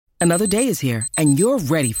Another day is here, and you're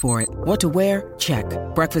ready for it. What to wear? Check.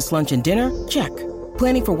 Breakfast, lunch, and dinner? Check.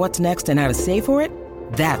 Planning for what's next and how to save for it?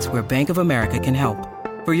 That's where Bank of America can help.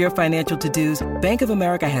 For your financial to-dos, Bank of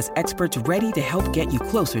America has experts ready to help get you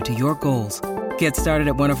closer to your goals. Get started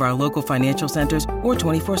at one of our local financial centers or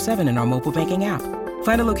 24/7 in our mobile banking app.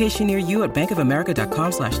 Find a location near you at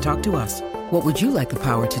bankofamerica.com/talktous. What would you like the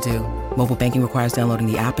power to do? Mobile banking requires downloading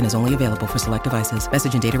the app and is only available for select devices.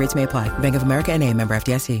 Message and data rates may apply. Bank of America N.A., member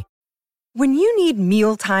FDIC. When you need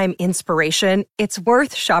mealtime inspiration, it's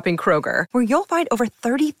worth shopping Kroger, where you'll find over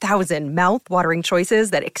 30,000 mouth-watering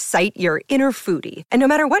choices that excite your inner foodie. And no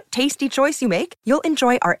matter what tasty choice you make, you'll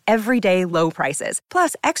enjoy our everyday low prices,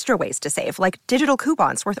 plus extra ways to save, like digital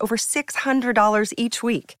coupons worth over $600 each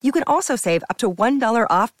week. You can also save up to $1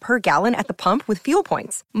 off per gallon at the pump with fuel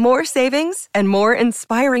points. More savings and more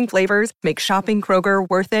inspiring flavors make shopping Kroger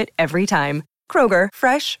worth it every time. Kroger,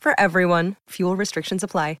 fresh for everyone. Fuel restrictions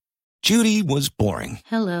apply. Judy was boring.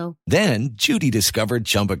 Hello. Then Judy discovered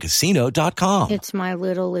ChumbaCasino.com. It's my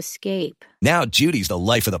little escape. Now Judy's the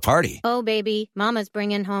life of the party. Oh, baby, mama's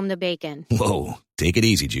bringing home the bacon. Whoa, take it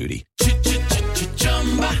easy, Judy.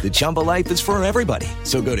 The Chumba life is for everybody.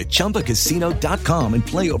 So go to ChumbaCasino.com and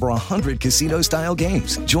play over 100 casino-style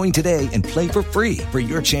games. Join today and play for free for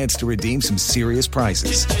your chance to redeem some serious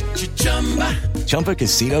prizes.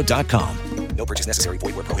 ChumbaCasino.com. No purchase necessary.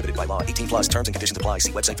 Void where prohibited by law. 18+ terms and conditions apply.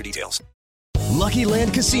 See website for details. Lucky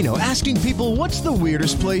Land Casino, asking people, what's the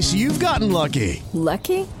weirdest place you've gotten lucky?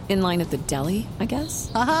 Lucky? In line at the deli, I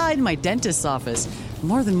guess? Aha, in my dentist's office.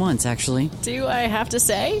 More than once, actually. Do I have to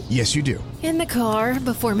say? Yes, you do. In the car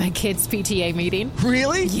before my kids' PTA meeting.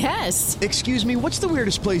 Really? Yes. Excuse me, what's the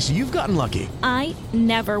weirdest place you've gotten lucky? I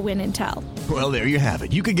never win and tell. Well, there you have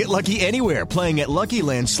it. You can get lucky anywhere, playing at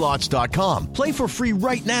LuckyLandSlots.com. Play for free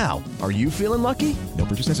right now. Are you feeling lucky? No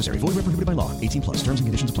purchase necessary. Void where prohibited by law. 18+. Terms and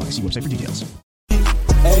conditions apply. See website for details.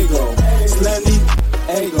 Ego, Slendy,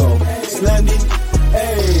 Ego, Slendy,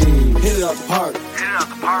 hey. Hit it out the park.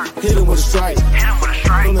 Hit it with a strike.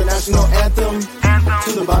 From the national anthem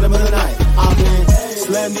to the bottom of the night. I'm in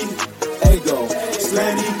Slendy, Ego,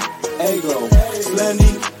 Slendy, Ego,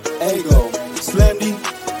 Slendy, Ego, Slendy,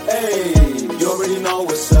 hey. You already know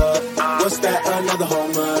what's up. What's that? Another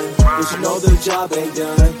home run. But you know the job ain't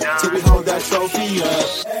done till we hold that trophy up.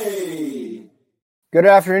 Hey. Good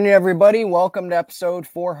afternoon, everybody. Welcome to episode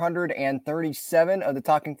 437 of the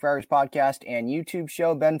Talking Friars podcast and YouTube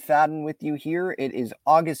show. Ben Fadden with you here. It is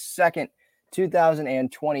August 2nd,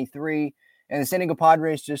 2023, and the San Diego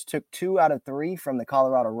Padres just took 2 out of 3 from the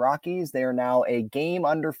Colorado Rockies. They are now a game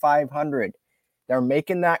under 500. They're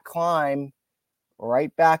making that climb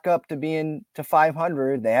right back up to being to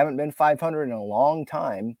 500. They haven't been 500 in a long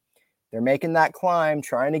time. They're making that climb,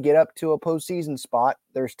 trying to get up to a postseason spot.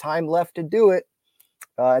 There's time left to do it.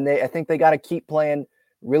 And I think they got to keep playing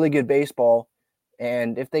really good baseball.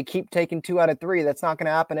 And if they keep taking 2 out of 3, that's not going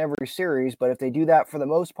to happen every series. But if they do that for the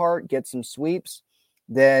most part, get some sweeps,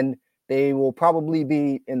 then they will probably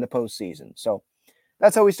be in the postseason. So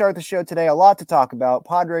that's how we start the show today. A lot to talk about.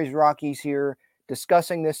 Padres, Rockies here,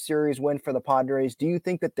 discussing this series win for the Padres. Do you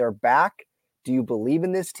think that they're back? Do you believe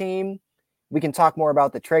in this team? We can talk more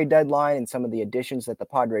about the trade deadline and some of the additions that the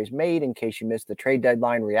Padres made in case you missed the trade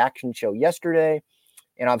deadline reaction show yesterday.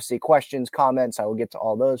 And obviously questions, comments, I will get to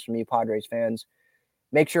all those from you Padres fans.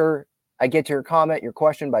 Make sure I get to your comment, your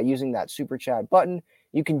question by using that super chat button.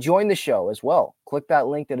 You can join the show as well. Click that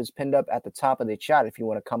link that is pinned up at the top of the chat if you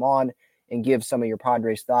want to come on and give some of your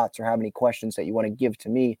Padres thoughts or have any questions that you want to give to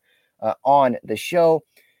me on the show.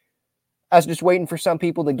 I was just waiting for some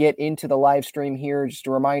people to get into the live stream here. Just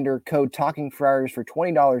a reminder, code Talking Friars for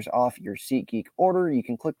 $20 off your SeatGeek order. You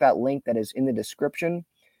can click that link that is in the description.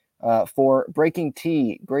 For Breaking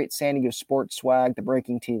Tea, great San Diego sports swag, the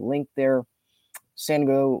Breaking Tea link there. San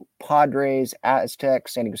Diego Padres,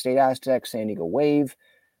 Aztecs, San Diego State Aztecs, San Diego Wave.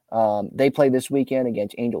 They play this weekend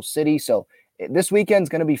against Angel City. So this weekend's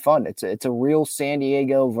going to be fun. It's a real San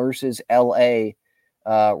Diego versus LA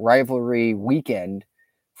rivalry weekend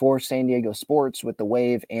for San Diego sports with the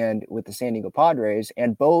Wave and with the San Diego Padres.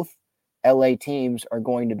 And both LA teams are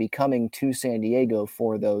going to be coming to San Diego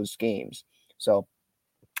for those games. So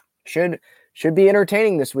should be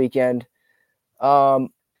entertaining this weekend. All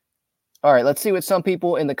right, let's see what some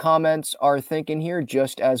people in the comments are thinking here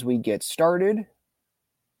just as we get started.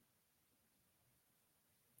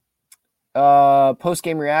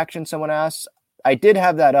 Post-game reaction, someone asks. I did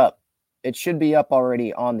have that up. It should be up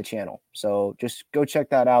already on the channel. So just go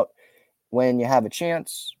check that out when you have a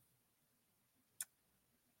chance.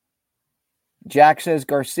 Jack says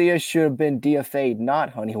Garcia should have been DFA'd,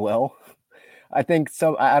 not Honeywell. I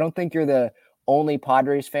don't think you're the only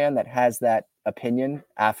Padres fan that has that opinion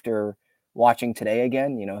after watching today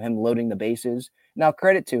again, him loading the bases. Now,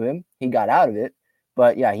 credit to him. He got out of it.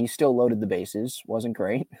 But, yeah, he still loaded the bases. Wasn't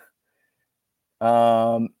great.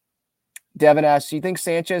 Devin asks, do you think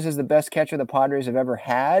Sanchez is the best catcher the Padres have ever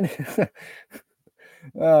had?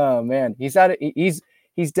 Oh, man. He's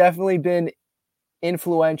definitely been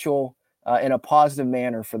influential in a positive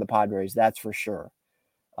manner for the Padres. That's for sure.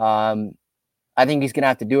 I think he's going to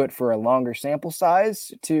have to do it for a longer sample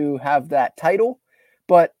size to have that title,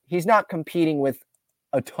 but he's not competing with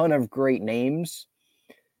a ton of great names.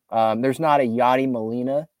 There's not a Yadi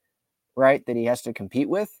Molina, right, that he has to compete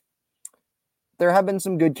with. There have been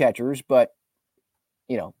some good catchers, but,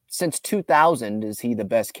 since 2000 is he the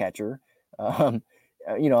best catcher.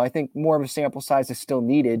 I think more of a sample size is still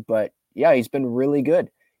needed, but yeah, he's been really good.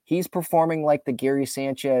 He's performing like the Gary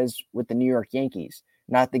Sanchez with the New York Yankees,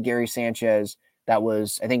 not the Gary Sanchez that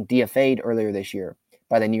was, I think, DFA'd earlier this year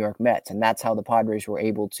by the New York Mets. And that's how the Padres were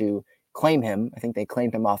able to claim him. I think they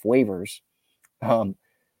claimed him off waivers.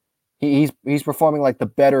 He's performing like the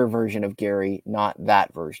better version of Gary, not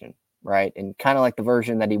that version, right? And kind of like the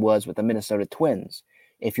version that he was with the Minnesota Twins.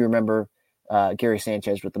 If you remember Gary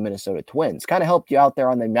Sanchez with the Minnesota Twins, kind of helped you out there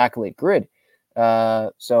on the immaculate grid.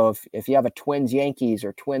 So if you have a Twins Yankees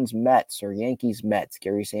or Twins Mets or Yankees Mets,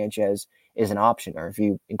 Gary Sanchez is an option. Or if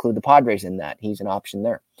you include the Padres in that, he's an option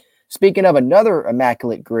there. Speaking of another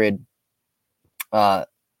immaculate grid,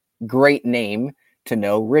 great name to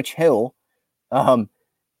know, Rich Hill.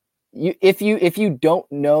 If you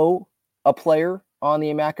don't know a player on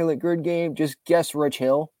the immaculate grid game, just guess Rich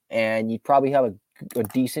Hill, and you probably have a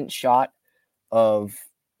decent shot of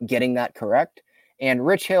getting that correct. And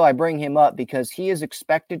Rich Hill, I bring him up because he is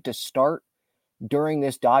expected to start during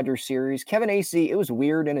this Dodgers series. Kevin Acee, it was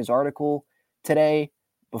weird in his article today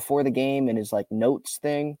before the game in his notes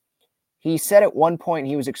thing. He said at one point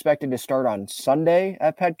he was expected to start on Sunday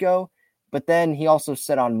at Petco, but then he also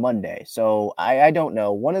said on Monday. So I don't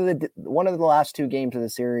know. One of the last two games of the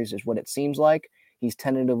series is what it seems like. He's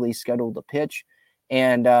tentatively scheduled to pitch.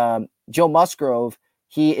 And Joe Musgrove,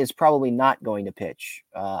 he is probably not going to pitch.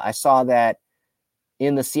 I saw that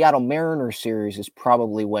in the Seattle Mariners series is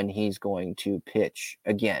probably when he's going to pitch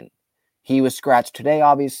again. He was scratched today,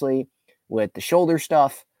 obviously, with the shoulder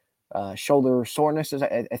stuff. Shoulder soreness,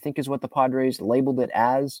 I think is what the Padres labeled it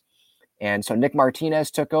as. And so Nick Martinez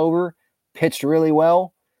took over, pitched really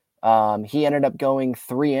well. He ended up going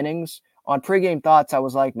 3 innings. On pregame thoughts, I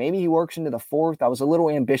was like, maybe he works into the 4th. I was a little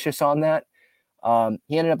ambitious on that.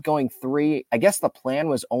 He ended up going 3. I guess the plan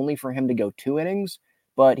was only for him to go 2 innings,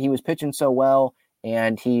 but he was pitching so well.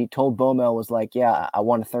 And he told Bomel, was like, yeah, I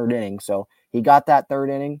want a 3rd inning. So he got that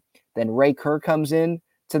 3rd inning. Then Ray Kerr comes in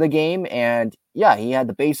to the game. And yeah, he had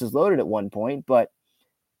the bases loaded at one point, but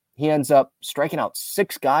he ends up striking out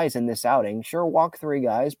 6 guys in this outing. Sure, walk 3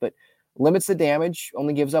 guys, but limits the damage,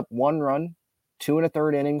 only gives up 1 run, 2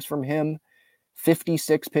 1/3 innings from him,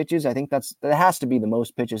 56 pitches. I think that has to be the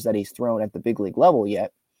most pitches that he's thrown at the big league level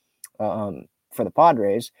yet. For the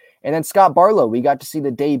Padres. And then Scott Barlow, we got to see the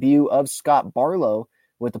debut of Scott Barlow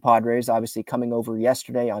with the Padres, obviously coming over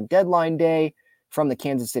yesterday on deadline day from the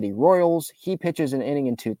Kansas City Royals. He pitches an inning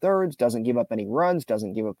and 2/3, doesn't give up any runs,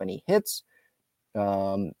 doesn't give up any hits.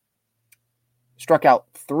 Struck out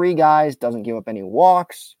 3 guys, doesn't give up any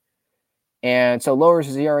walks. And so lowers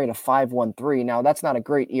his ERA to 5.13. Now, that's not a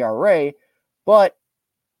great ERA, but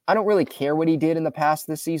I don't really care what he did in the past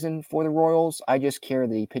this season for the Royals. I just care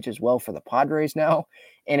that he pitches well for the Padres now.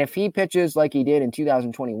 And if he pitches like he did in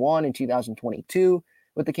 2021 and 2022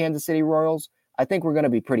 with the Kansas City Royals, I think we're going to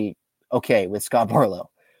be pretty okay with Scott Barlow.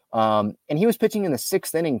 And he was pitching in the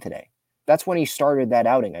 6th inning today. That's when he started that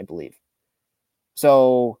outing, I believe.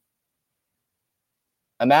 So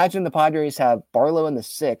imagine the Padres have Barlow in the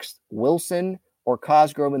 6th, Wilson or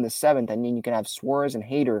Cosgrove in the 7th, and then you can have Suarez and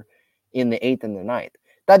Hader in the 8th and the 9th.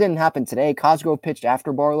 That didn't happen today. Cosgrove pitched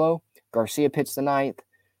after Barlow. Garcia pitched the 9th,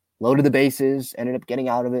 loaded the bases, ended up getting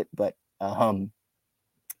out of it. But I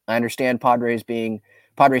understand Padres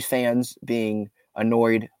fans being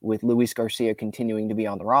annoyed with Luis Garcia continuing to be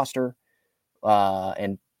on the roster.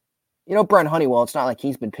 And, Brent Honeywell, it's not like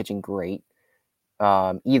he's been pitching great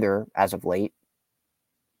either as of late.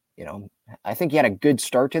 I think he had a good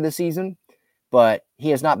start to the season, but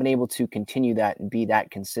he has not been able to continue that and be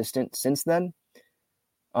that consistent since then.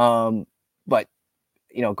 But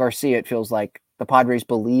Garcia, it feels like the Padres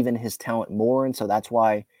believe in his talent more. And so that's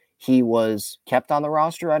why he was kept on the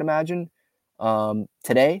roster, I'd imagine,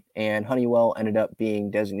 today. And Honeywell ended up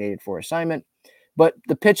being designated for assignment. But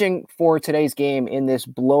the pitching for today's game in this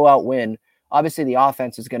blowout win, obviously the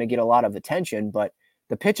offense is going to get a lot of attention, but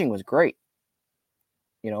the pitching was great.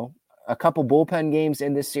 a couple bullpen games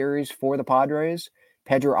in this series for the Padres.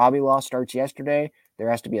 Pedro Avila starts yesterday. There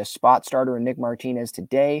has to be a spot starter in Nick Martinez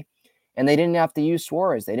today. And they didn't have to use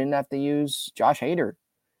Suarez. They didn't have to use Josh Hader.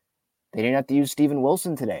 They didn't have to use Steven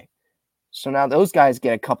Wilson today. So now those guys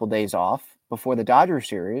get a couple days off before the Dodgers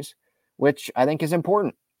series, which I think is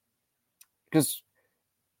important. Because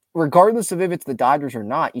regardless of if it's the Dodgers or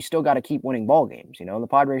not, you still got to keep winning ball games. The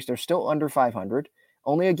Padres, they're still under 500,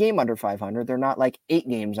 only a game under 500. They're not like 8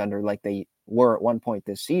 games under like they were at one point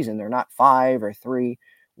this season. They're not 5 or 3,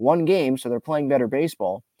 1 game. So they're playing better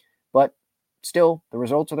baseball. But still, the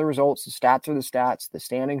results are the results. The stats are the stats. The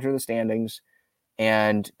standings are the standings.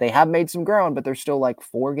 And they have made some ground, but they're still like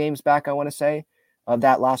 4 games back, I want to say, of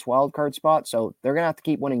that last wild card spot. So they're going to have to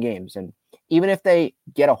keep winning games. And even if they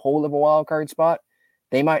get a hold of a wild card spot,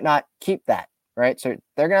 they might not keep that, right? So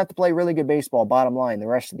they're going to have to play really good baseball, bottom line, the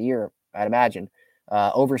rest of the year, I'd imagine,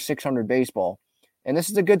 over 600 baseball. And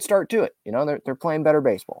this is a good start to it. They're playing better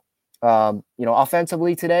baseball.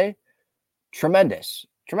 Offensively today, tremendous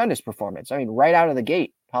performance. I mean, right out of the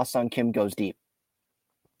gate, Ha-Seong Kim goes deep.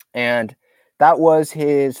 And that was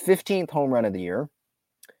his 15th home run of the year.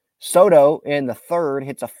 Soto in the third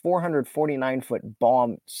hits a 449-foot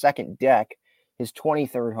bomb second deck, his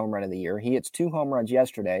 23rd home run of the year. He hits 2 home runs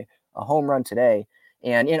yesterday, a home run today.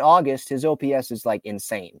 And in August, his OPS is like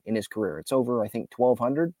insane in his career. It's over, I think,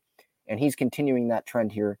 1,200. And he's continuing that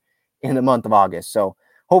trend here in the month of August. So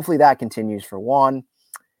hopefully that continues for Juan.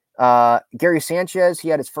 Gary Sanchez, he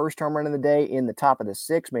had his first home run of the day in the top of the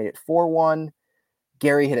 6th, made it 4-1.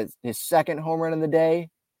 Gary hit his second home run of the day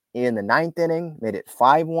in the 9th inning, made it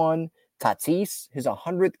 5-1. Tatis, his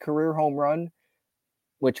 100th career home run,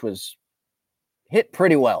 which was hit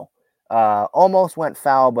pretty well. Almost went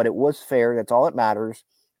foul, but it was fair. That's all that matters.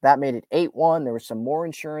 That made it 8-1. There was some more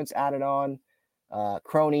insurance added on.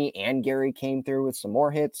 Crony and Gary came through with some more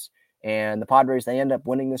hits. And the Padres, they end up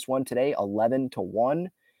winning this one today, 11-1.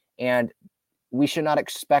 And we should not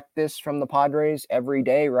expect this from the Padres every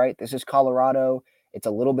day, right? This is Colorado. It's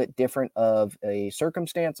a little bit different of a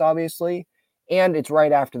circumstance, obviously, and it's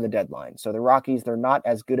right after the deadline. So the Rockies, they're not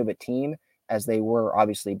as good of a team as they were,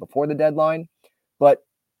 obviously, before the deadline, but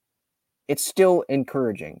it's still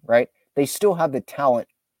encouraging, right? They still have the talent.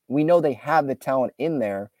 We know they have the talent in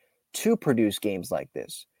there to produce games like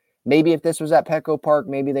this. Maybe if this was at Petco Park,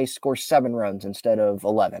 maybe they score 7 runs instead of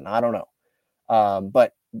 11. I don't know.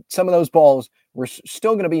 But some of those balls were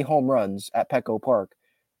still going to be home runs at Petco Park.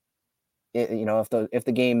 If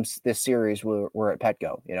the games this series were at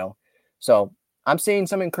Petco, So I'm seeing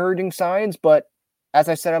some encouraging signs, but as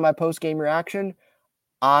I said in my post-game reaction,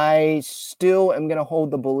 I still am going to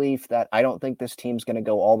hold the belief that I don't think this team's going to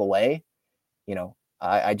go all the way.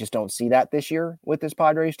 I just don't see that this year with this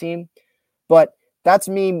Padres team. But that's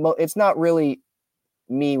me. It's not really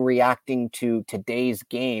me reacting to today's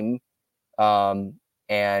game.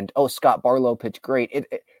 Scott Barlow pitched great.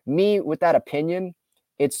 Me with that opinion,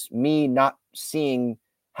 it's me not seeing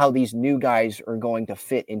how these new guys are going to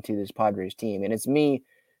fit into this Padres team. And it's me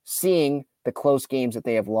seeing the close games that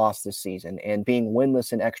they have lost this season and being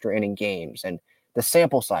winless in extra inning games and the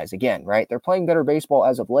sample size again, right? They're playing better baseball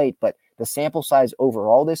as of late, but the sample size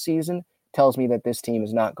overall this season tells me that this team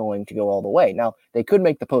is not going to go all the way. Now, they could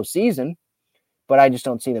make the postseason, but I just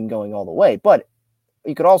don't see them going all the way. But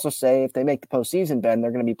you could also say if they make the postseason, Ben,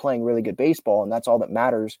 they're going to be playing really good baseball, and that's all that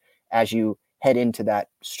matters as you head into that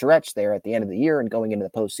stretch there at the end of the year and going into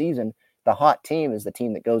the postseason. The hot team is the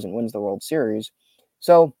team that goes and wins the World Series.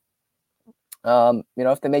 So,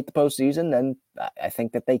 if they make the postseason, then I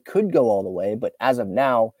think that they could go all the way. But as of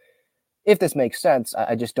now, if this makes sense,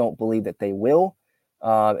 I just don't believe that they will.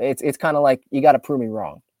 It's kind of like you got to prove me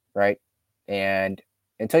wrong, right? And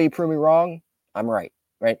until you prove me wrong, I'm right.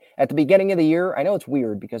 Right? At the beginning of the year, I know it's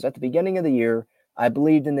weird because at the beginning of the year, I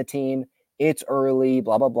believed in the team. It's early,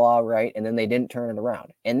 blah, blah, blah, right? And then they didn't turn it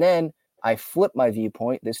around. And then I flipped my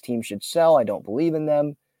viewpoint. This team should sell. I don't believe in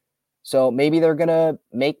them. So maybe they're going to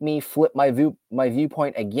make me flip my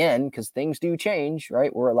viewpoint again because things do change,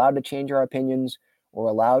 right? We're allowed to change our opinions. We're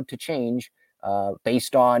allowed to change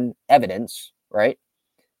based on evidence, right?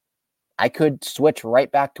 I could switch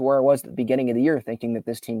right back to where I was at the beginning of the year thinking that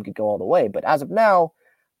this team could go all the way. But as of now,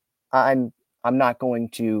 I'm not going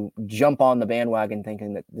to jump on the bandwagon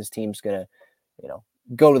thinking that this team's going to,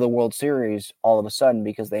 go to the World Series all of a sudden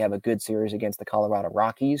because they have a good series against the Colorado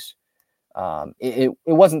Rockies. It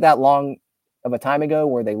wasn't that long of a time ago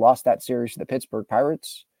where they lost that series to the Pittsburgh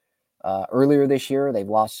Pirates. Earlier this year, they've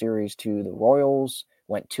lost series to the Royals,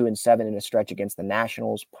 went 2-7 in a stretch against the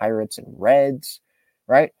Nationals, Pirates, and Reds,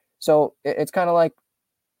 right? So it's kind of like,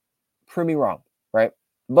 prove me wrong, right?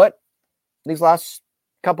 But these last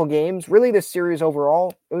couple games. Really, this series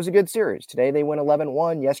overall, it was a good series. Today they win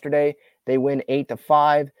 11-1. Yesterday they win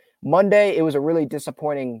 8-5. Monday, it was a really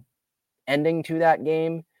disappointing ending to that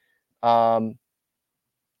game. But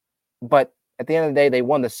at the end of the day, they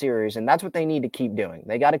won the series, and that's what they need to keep doing.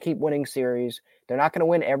 They got to keep winning series. They're not going to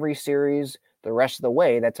win every series the rest of the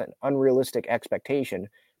way. That's an unrealistic expectation,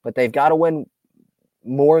 but they've got to win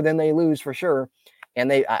more than they lose for sure.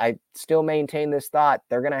 And I still maintain this thought.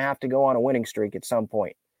 They're going to have to go on a winning streak at some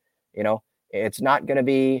point. You know, it's not going to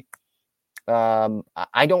be,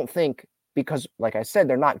 I don't think, because like I said,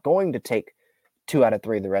 they're not going to take 2 out of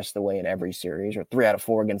 3 the rest of the way in every series, or 3 out of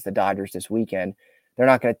 4 against the Dodgers this weekend. They're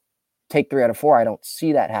not going to take 3 out of 4. I don't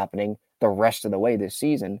see that happening the rest of the way this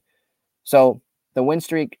season. So the win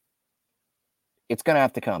streak, it's going to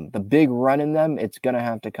have to come. The big run in them, it's going to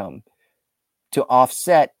have to come to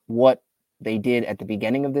offset what they did at the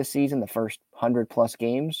beginning of this season, the first 100+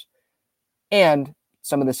 games, and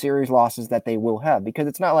some of the series losses that they will have, because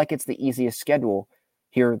it's not like it's the easiest schedule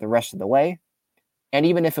here the rest of the way. And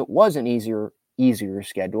even if it was an easier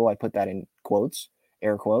schedule, I put that in quotes,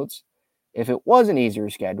 air quotes, if it was an easier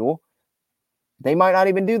schedule, they might not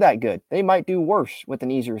even do that good. They might do worse with an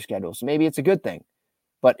easier schedule. So maybe it's a good thing,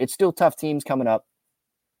 but it's still tough teams coming up.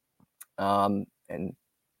 And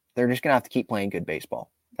they're just going to have to keep playing good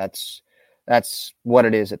baseball. That's what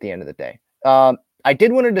it is at the end of the day. I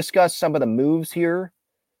did want to discuss some of the moves here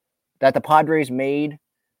that the Padres made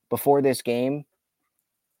before this game.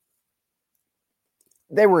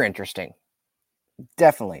 They were interesting.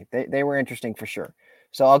 Definitely. They were interesting for sure.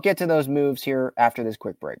 So I'll get to those moves here after this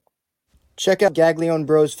quick break. Check out Gaglione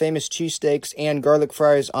Bros' famous cheesesteaks and garlic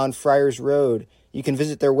fries on Friars Road. You can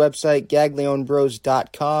visit their website,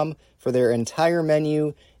 gaglionebros.com, for their entire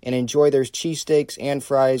menu and enjoy their cheesesteaks and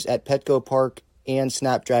fries at Petco Park and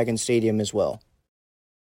Snapdragon Stadium as well.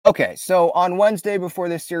 Okay, so on Wednesday before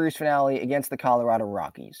this series finale against the Colorado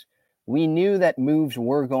Rockies, we knew that moves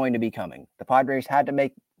were going to be coming. The Padres had to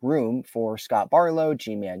make room for Scott Barlow,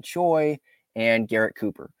 Ji-Man Choi, and Garrett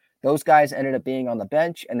Cooper. Those guys ended up being on the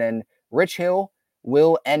bench, and then Rich Hill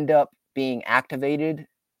will end up being activated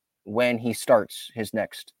when he starts his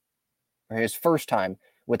first time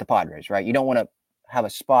with the Padres, right? You don't want to have a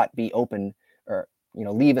spot be open, or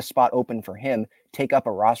leave a spot open for him, take up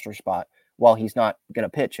a roster spot while he's not going to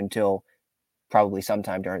pitch until probably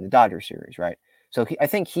sometime during the Dodgers series, right? So I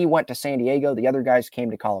think he went to San Diego. The other guys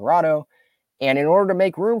came to Colorado. And in order to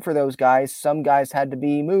make room for those guys, some guys had to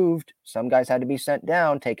be moved. Some guys had to be sent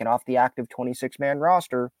down, taken off the active 26-man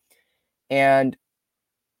roster. And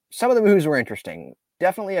some of the moves were interesting.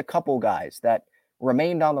 Definitely a couple guys that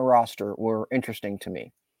remained on the roster were interesting to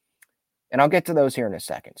me. And I'll get to those here in a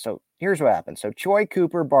second. So here's what happened. So Choi,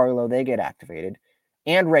 Cooper, Barlow, they get activated.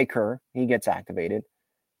 And Ray Kerr, he gets activated.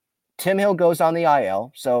 Tim Hill goes on the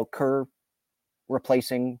IL. So Kerr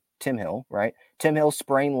replacing Tim Hill, right? Tim Hill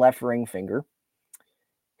sprained left ring finger.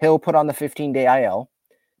 Hill put on the 15-day IL.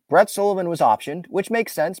 Brett Sullivan was optioned, which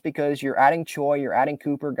makes sense because you're adding Choi, you're adding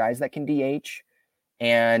Cooper, guys that can DH.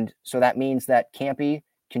 And so that means that Campy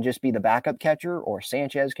can just be the backup catcher, or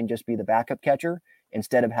Sanchez can just be the backup catcher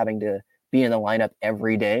instead of having to be in the lineup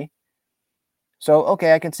every day. So,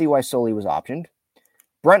 okay, I can see why Sully was optioned.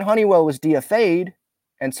 Brent Honeywell was DFA'd,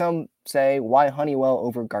 and some say, why Honeywell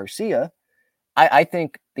over Garcia? I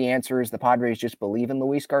think the answer is the Padres just believe in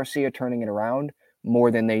Luis Garcia turning it around more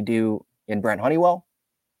than they do in Brent Honeywell,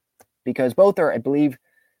 because both are, I believe,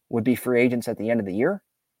 would be free agents at the end of the year,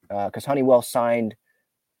 because Honeywell signed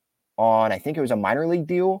on, I think it was a minor league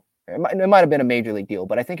deal. It might have been a major league deal,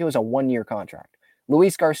 but I think it was a 1-year contract.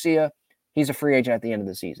 Luis Garcia, he's a free agent at the end of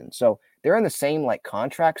the season. So they're in the same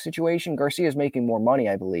contract situation. Garcia's making more money,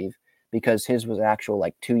 I believe, because his was an actual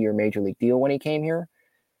 2-year major league deal when he came here.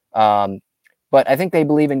 But I think they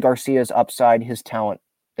believe in Garcia's upside, his talent.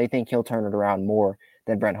 They think he'll turn it around more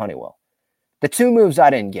than Brent Honeywell. The 2 moves I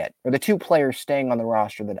didn't get, or the 2 players staying on the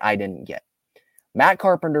roster that I didn't get: Matt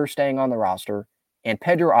Carpenter staying on the roster and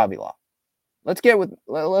Pedro Avila. Let's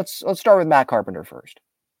start with Matt Carpenter first.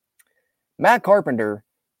 Matt Carpenter,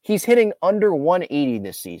 he's hitting under 180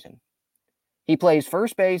 this season. He plays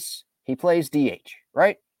first base, he plays DH,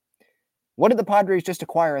 right? What did the Padres just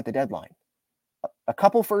acquire at the deadline? A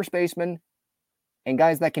couple first basemen and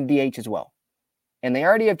guys that can DH as well. And they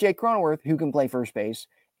already have Jake Cronenworth, who can play first base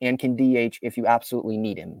and can DH if you absolutely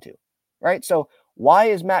need him to, right? So why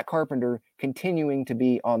is Matt Carpenter continuing to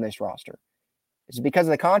be on this roster? Is it because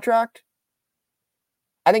of the contract?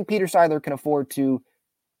 I think Peter Seidler can afford to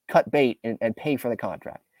cut bait and pay for the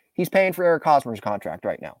contract. He's paying for Eric Hosmer's contract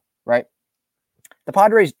right now, right? The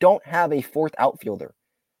Padres don't have a 4th outfielder.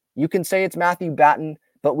 You can say it's Matthew Batten,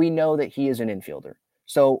 but we know that he is an infielder.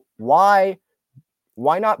 So why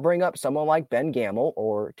not bring up someone like Ben Gamble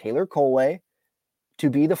or Taylor Colway to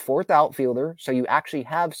be the fourth outfielder, so you actually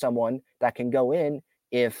have someone that can go in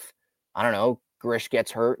if, I don't know, Grish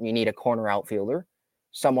gets hurt and you need a corner outfielder,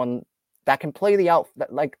 someone that can play the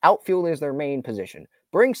outfield is their main position.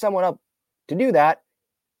 Bring someone up to do that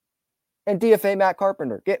and DFA Matt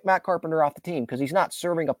Carpenter. Get Matt Carpenter off the team because he's not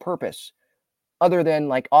serving a purpose other than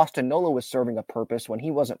like Austin Nola was serving a purpose when he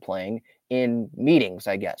wasn't playing in meetings,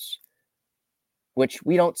 I guess, which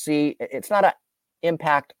we don't see. It's not an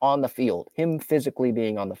impact on the field, him physically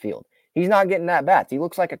being on the field. He's not getting that bats. He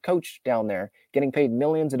looks like a coach down there getting paid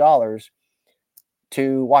millions of dollars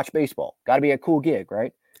to watch baseball. Got to be a cool gig,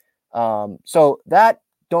 right? So that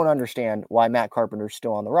don't understand why Matt Carpenter's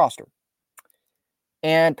still on the roster.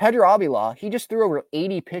 And Pedro Avila, he just threw over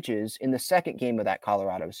 80 pitches in the second game of that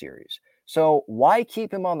Colorado series. So why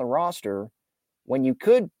keep him on the roster when you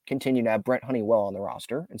could continue to have Brent Honeywell on the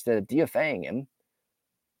roster instead of DFAing him?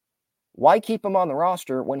 Why keep him on the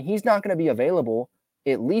roster when he's not going to be available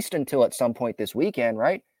at least until at some point this weekend,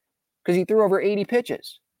 right? Because he threw over 80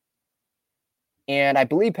 pitches. And I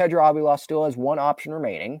believe Pedro Avila still has one option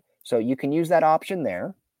remaining, so you can use that option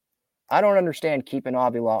there. I don't understand keeping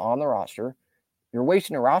Avila on the roster. You're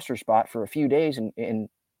wasting a roster spot for a few days in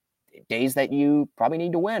days that you probably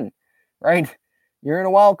need to win, right? You're in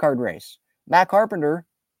a wild card race. Matt Carpenter,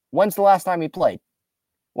 when's the last time he played?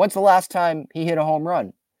 When's the last time he hit a home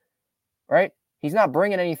run, right? He's not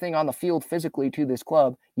bringing anything on the field physically to this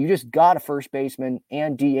club. You just got a first baseman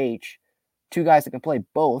and DH, two guys that can play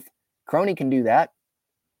both. Crony can do that.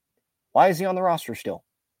 Why is he on the roster still?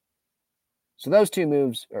 So those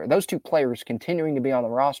two players continuing to be on the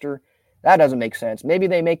roster, that doesn't make sense. Maybe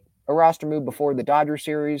they make a roster move before the Dodgers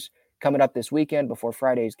series coming up this weekend, before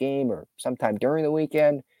Friday's game or sometime during the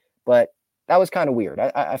weekend. But that was kind of weird.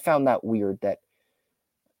 I found that weird that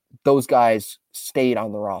those guys stayed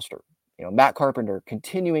on the roster. You know, Matt Carpenter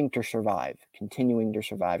continuing to survive.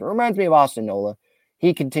 It reminds me of Austin Nola.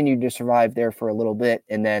 He continued to survive there for a little bit,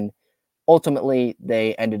 and then ultimately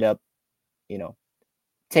they ended up,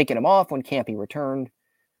 taking him off when Campy returned.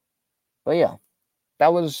 But yeah,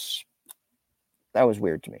 that was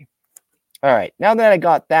weird to me. All right, now that I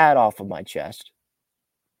got that off of my chest,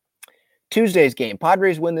 Tuesday's game,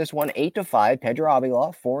 Padres win this one 8-5. Pedro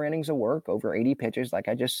Avila, 4 innings of work, over 80 pitches, like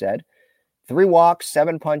I just said. 3 walks,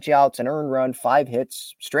 7 punch-outs, an earned run, 5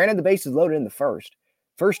 hits. Stranded the bases loaded in the first.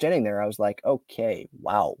 First inning there, I was like, okay,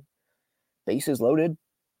 wow. Bases loaded.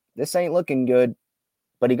 This ain't looking good.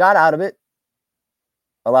 But he got out of it.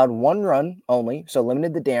 Allowed 1 run only, so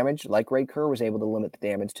limited the damage, like Ray Kerr was able to limit the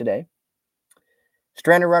damage today.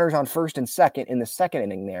 Stranded runners on first and second in the second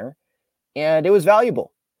inning there. And it was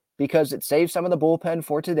valuable because it saved some of the bullpen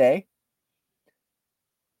for today.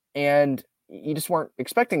 And you just weren't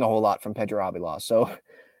expecting a whole lot from Pedro Avila. So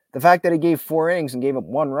the fact that he gave 4 innings and gave up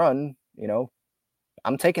 1 run,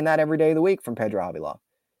 I'm taking that every day of the week from Pedro Avila.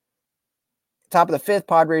 Top of the 5th,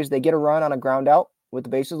 Padres, they get a run on a ground out with the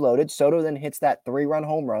bases loaded. Soto then hits that 3-run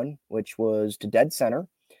home run, which was to dead center.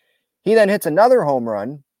 He then hits another home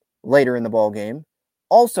run later in the ball game,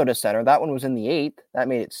 also to center. That one was in the 8th. That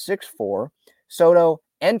made it 6-4. Soto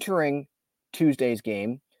entering Tuesday's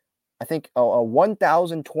game, I think a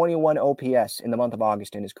 1,021 OPS in the month of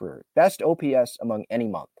August in his career. Best OPS among any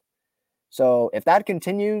month. So if that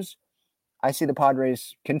continues, I see the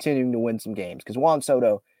Padres continuing to win some games. Because Juan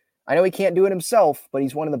Soto, I know he can't do it himself, but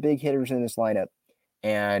he's one of the big hitters in this lineup.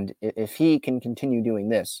 And if he can continue doing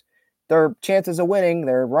this, their chances of winning,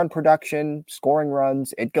 their run production, scoring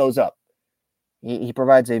runs, it goes up. He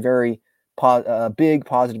provides a very big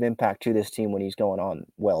positive impact to this team when he's going on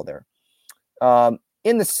well there.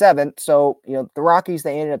 In the 7th, so the Rockies,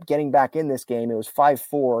 they ended up getting back in this game. It was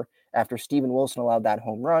 5-4 after Steven Wilson allowed that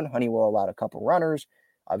home run. Honeywell allowed a couple runners.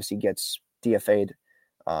 Obviously gets DFA'd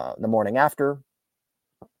the morning after.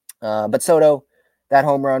 But Soto, that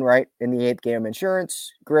home run, right, in the 8th game of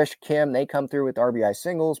insurance. Grish, Kim, they come through with RBI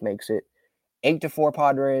singles, makes it 8-4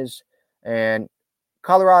 Padres. And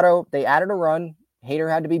Colorado, they added a run. Hader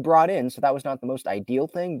had to be brought in, so that was not the most ideal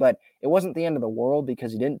thing, but it wasn't the end of the world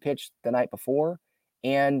because he didn't pitch the night before.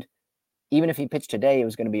 And even if he pitched today, it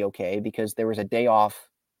was going to be okay because there was a day off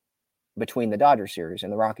between the Dodgers series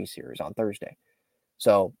and the Rockies series on Thursday.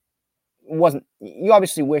 So you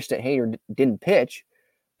obviously wish that Hader didn't pitch,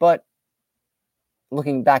 but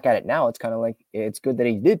looking back at it now, it's kind of like it's good that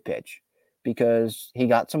he did pitch because he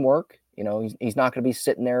got some work. He's not going to be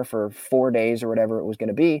sitting there for 4 days or whatever it was going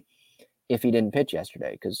to be if he didn't pitch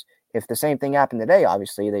yesterday. Because if the same thing happened today,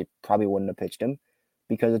 obviously they probably wouldn't have pitched him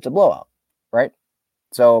because it's a blowout, right?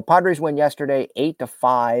 So Padres win yesterday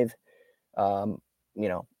 8-5.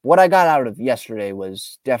 what I got out of yesterday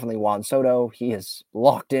was definitely Juan Soto. He is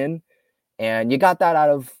locked in, and you got that out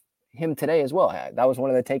of him today as well. That was one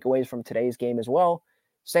of the takeaways from today's game as well.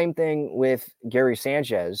 Same thing with Gary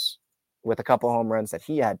Sanchez with a couple home runs that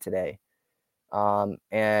he had today.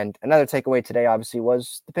 And another takeaway today, obviously,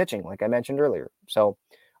 was the pitching, like I mentioned earlier. So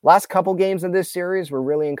last couple games of this series were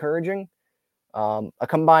really encouraging. A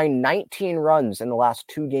combined 19 runs in the last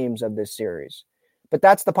 2 games of this series. But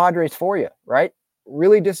that's the Padres for you, right?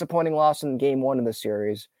 Really disappointing loss in game 1 of the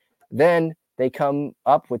series. Then they come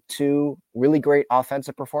up with 2 really great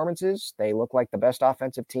offensive performances. They look like the best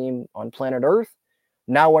offensive team on planet Earth.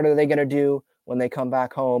 Now what are they going to do when they come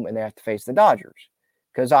back home and they have to face the Dodgers?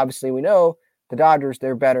 Because obviously we know the Dodgers,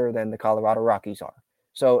 they're better than the Colorado Rockies are.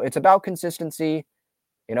 So it's about consistency.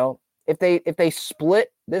 If they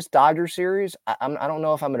split this Dodger series, I don't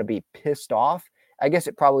know if I'm going to be pissed off. I guess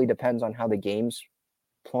it probably depends on how the games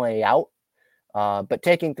play out. But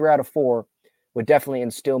taking 3 out of 4 would definitely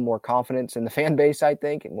instill more confidence in the fan base, I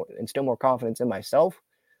think, and instill more confidence in myself.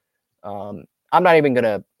 I'm not even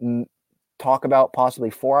going to talk about possibly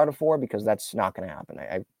 4 out of 4 because that's not going to happen.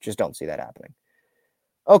 I just don't see that happening.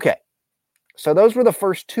 Okay, so those were the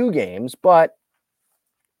first 2 games, but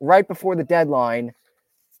right before the deadline,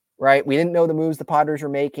 right, we didn't know the moves the Padres were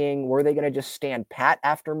making. Were they going to just stand pat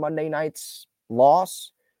after Monday night's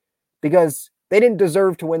loss? Because they didn't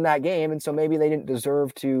deserve to win that game, and so maybe they didn't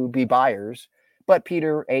deserve to be buyers. But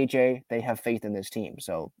Peter, AJ, they have faith in this team,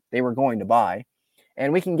 so they were going to buy.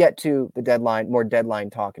 And we can get to the deadline, more deadline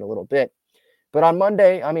talk in a little bit. But on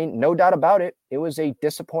Monday, I mean, no doubt about it, it was a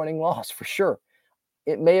disappointing loss for sure.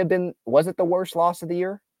 It may have been, was it the worst loss of the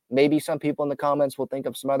year? Maybe some people in the comments will think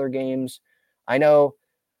of some other games. I know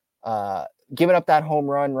giving up that home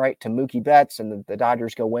run, right, to Mookie Betts and the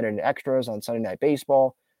Dodgers go win in extras on Sunday Night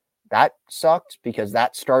Baseball, that sucked because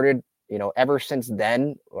that started, ever since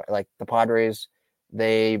then, like the Padres,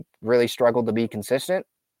 they really struggled to be consistent,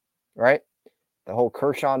 right? The whole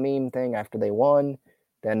Kershaw meme thing after they won,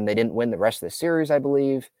 then they didn't win the rest of the series, I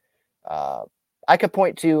believe. I could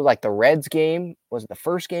point to like the Reds game, was the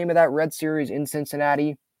first game of that Red series in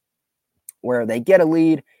Cincinnati, where they get a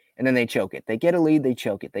lead and then they choke it. They get a lead, they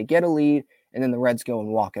choke it. They get a lead, and then the Reds go and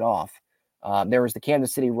walk it off. There was the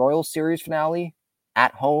Kansas City Royals series finale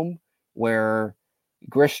at home where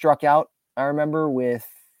Grish struck out, I remember, was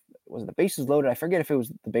it the bases loaded? I forget if it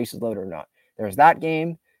was the bases loaded or not. There was that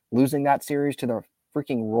game, losing that series to the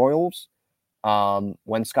freaking Royals.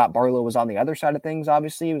 When Scott Barlow was on the other side of things,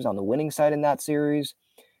 obviously, he was on the winning side in that series.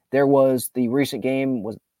 There was the recent game,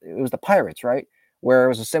 it was the Pirates, right? Where it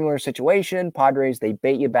was a similar situation. Padres, they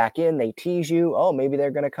bait you back in, they tease you. Oh, maybe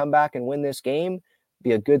they're going to come back and win this game,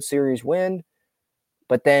 be a good series win.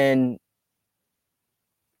 But then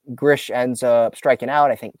Grish ends up striking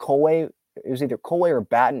out. I think Colway, it was either Colway or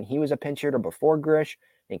Batten. He was a pinch hitter before Grish.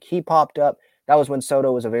 I think he popped up. That was when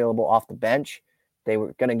Soto was available off the bench. They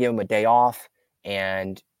were going to give him a day off,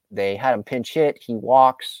 and they had him pinch hit. He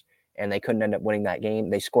walks, and they couldn't end up winning that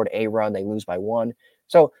game. They scored a run. They lose by 1.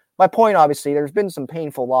 So my point, obviously, there's been some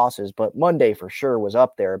painful losses, but Monday for sure was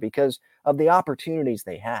up there because of the opportunities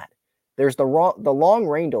they had. There's the long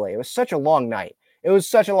rain delay. It was such a long night. It was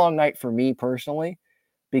such a long night for me personally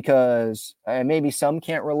because maybe some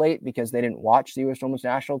can't relate because they didn't watch the U.S. Women's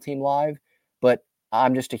National Team live, but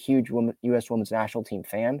I'm just a huge U.S. Women's National Team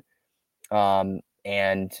fan.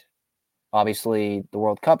 And obviously the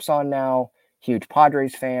World Cup's on now, huge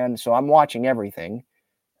Padres fan. So I'm watching everything.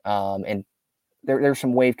 And there's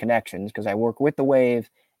some Wave connections because I work with the Wave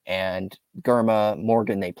and Germa,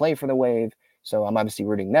 Morgan, they play for the Wave. So I'm obviously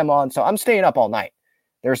rooting them on. So I'm staying up all night.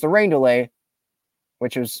 There's the rain delay,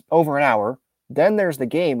 which was over an hour. Then there's the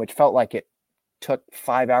game, which felt like it took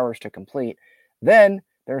 5 hours to complete. Then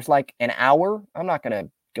there's like an hour. I'm not going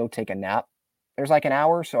to go take a nap. There's like an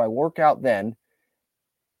hour. So I work out then.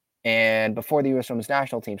 And before the U.S. Women's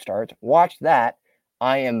National Team starts, watch that.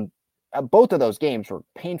 Both of those games were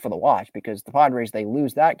painful to watch because the Padres, they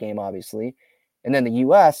lose that game, obviously. And then the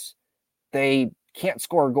U.S., they can't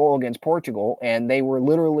score a goal against Portugal, and they were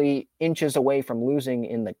literally inches away from losing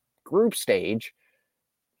in the group stage.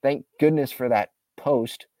 Thank goodness for that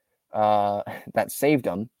post that saved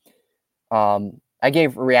them. I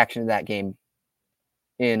gave a reaction to that game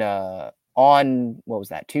on, what was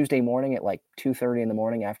that, Tuesday morning at like 2:30 in the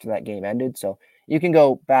morning after that game ended. So you can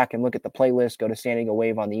go back and look at the playlist, go to San Diego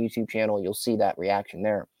Wave on the YouTube channel. You'll see that reaction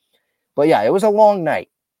there. But yeah, it was a long night.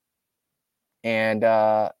 And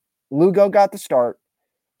Lugo got the start.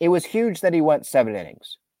 It was huge that he went 7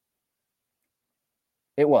 innings.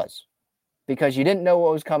 It was. Because you didn't know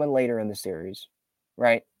what was coming later in the series,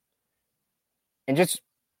 right? And just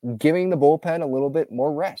giving the bullpen a little bit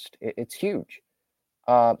more rest. It's huge.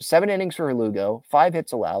 7 innings for Lugo, 5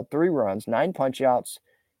 hits allowed, 3 runs, 9 punch-outs,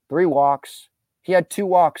 3 walks. He had 2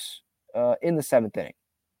 walks in the 7th inning.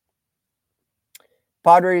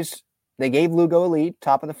 Padres, they gave Lugo a lead,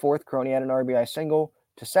 top of the 4th. Crony had an RBI single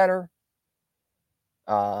to center.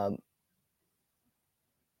 There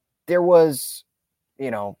was,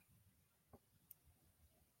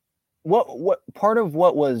 what part of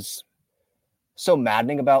what was so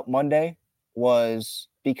maddening about Monday was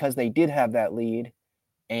because they did have that lead,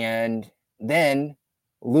 and then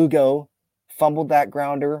Lugo fumbled that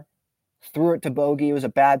grounder, threw it to Bogey. It was a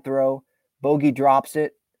bad throw. Bogey drops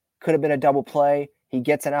it. Could have been a double play. He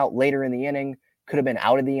gets an out later in the inning. Could have been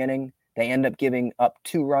out of the inning. They end up giving up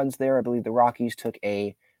 2 runs there. I believe the Rockies took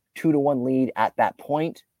a 2-1 lead at that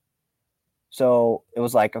point. So it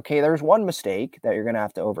was like, okay, there's one mistake that you're going to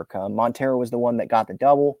have to overcome. Montero was the one that got the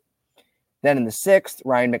double. Then in the 6th,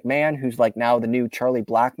 Ryan McMahon, who's like now the new Charlie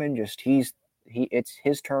Blackmon, it's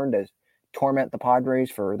his turn to torment the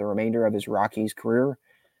Padres for the remainder of his Rockies career.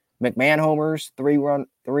 McMahon homers, 3-1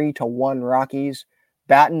 Rockies.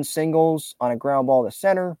 Batten singles on a ground ball to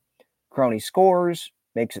center. Crony scores,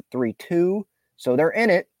 makes it 3-2. So they're in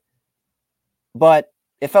it. But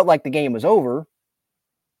it felt like the game was over,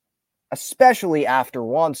 especially after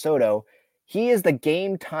Juan Soto. He is the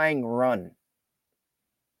game-tying run.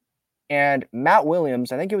 And Matt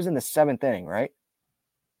Williams, I think it was in the 7th inning, right?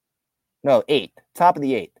 No, 8th. Top of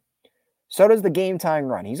the 8th. Soto's the game-tying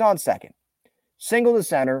run. He's on second. Single to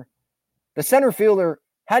center. The center fielder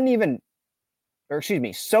Soto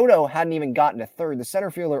hadn't even gotten to third. The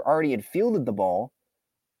center fielder already had fielded the ball.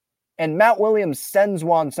 And Matt Williams sends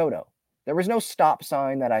Juan Soto. There was no stop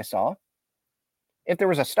sign that I saw. If there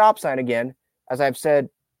was a stop sign again, as I've said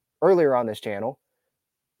earlier on this channel,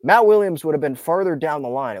 Matt Williams would have been farther down the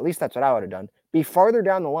line. At least that's what I would have done. Be farther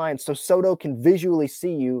down the line so Soto can visually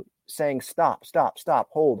see you saying stop, stop, stop,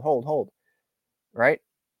 hold. Right?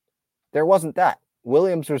 There wasn't that.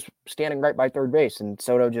 Williams was standing right by third base, and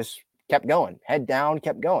Soto just kept going. Head down,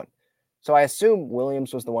 kept going. So I assume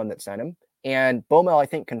Williams was the one that sent him. And Baumel, I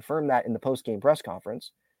think, confirmed that in the post-game press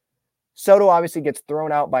conference. Soto obviously gets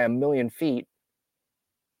thrown out by a million feet.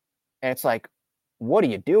 And it's like, what are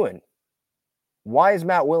you doing? Why is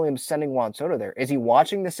Matt Williams sending Juan Soto there? Is he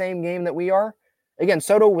watching the same game that we are? Again,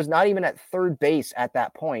 Soto was not even at third base at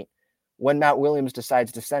that point when Matt Williams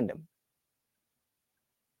decides to send him.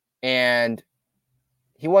 And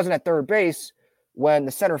he wasn't at third base when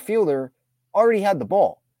the center fielder already had the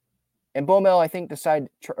ball. And Baumel, I think,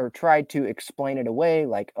 tried to explain it away,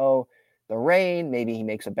 like, oh, the rain, maybe he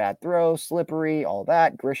makes a bad throw, slippery, all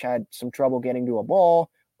that. Grish had some trouble getting to a ball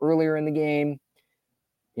earlier in the game,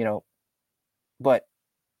 but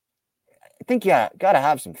I think you got to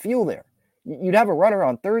have some feel there. You'd have a runner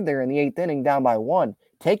on third there in the 8th inning down by 1.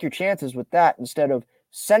 Take your chances with that instead of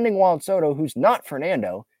sending Juan Soto, who's not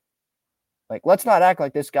Fernando. Like, let's not act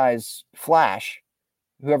like this guy's Flash,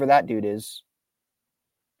 whoever that dude is.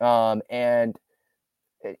 And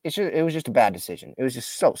it was just a bad decision. It was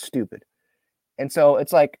just so stupid. And so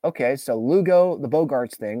it's like, okay, so Lugo, the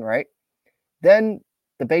Bogarts thing, right? Then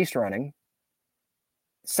the base running,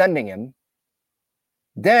 sending him.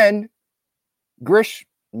 Then Grish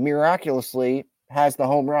miraculously has the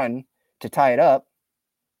home run to tie it up.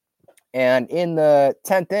 And in the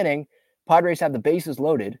 10th inning, Padres have the bases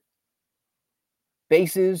loaded.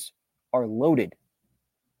 Bases are loaded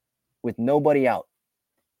with nobody out.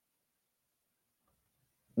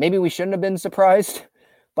 Maybe we shouldn't have been surprised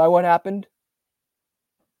by what happened.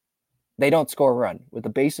 They don't score a run with the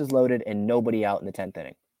bases loaded and nobody out in the 10th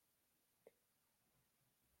inning.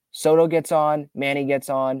 Soto gets on, Manny gets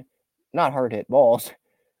on, not hard hit balls.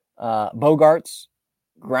 Bogarts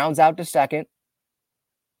grounds out to second,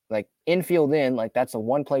 like infield in, like that's the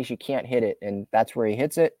one place you can't hit it, and that's where he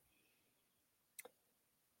hits it.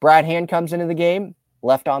 Brad Hand comes into the game,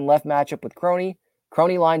 left on left matchup with Crony.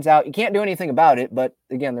 Crony lines out. You can't do anything about it, but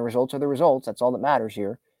again, the results are the results. That's all that matters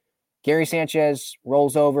here. Gary Sanchez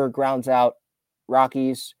rolls over, grounds out.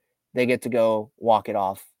 Rockies, they get to go walk it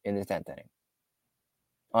off in the 10th inning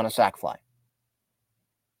on a sac fly.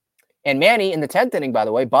 And Manny in the 10th inning, by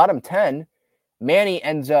the way, bottom 10, Manny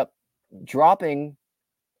ends up dropping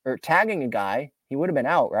or tagging a guy. He would have been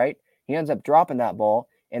out, right? He ends up dropping that ball,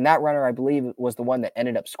 and that runner, I believe, was the one that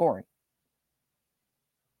ended up scoring.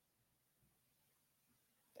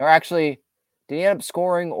 Or actually, did he end up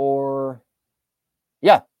scoring or...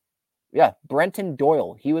 Yeah, Brenton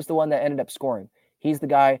Doyle. He was the one that ended up scoring. He's the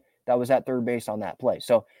guy that was at third base on that play.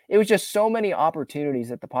 So it was just so many opportunities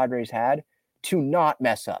that the Padres had to not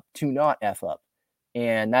mess up, to not F up.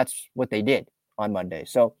 And that's what they did on Monday.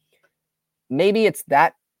 So maybe it's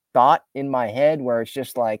that thought in my head where it's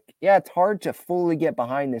just like, yeah, it's hard to fully get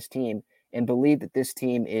behind this team and believe that this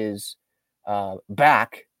team is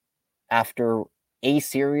back after a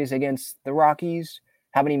series against the Rockies.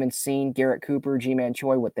 Haven't even seen Garrett Cooper, G-Man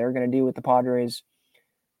Choi, what they're going to do with the Padres.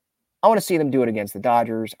 I want to see them do it against the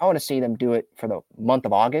Dodgers. I want to see them do it for the month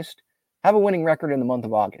of August. Have a winning record in the month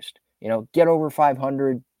of August. Get over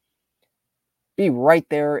 500. Be right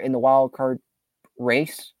there in the wild card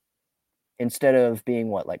race instead of being,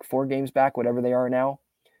 like 4 games back, whatever they are now.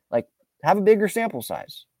 Like, have a bigger sample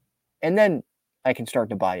size. And then I can start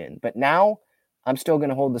to buy in. But now I'm still going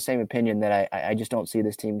to hold the same opinion that I just don't see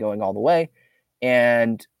this team going all the way.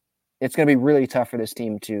 And it's going to be really tough for this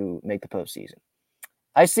team to make the postseason.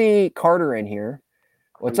 I see Carter in here.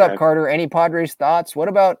 What's up, Carter? Any Padres thoughts? What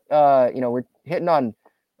about, we're hitting on,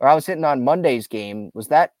 or I was hitting on Monday's game. Was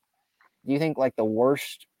that, do you think, like the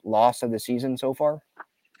worst loss of the season so far?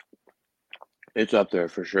 It's up there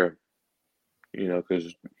for sure.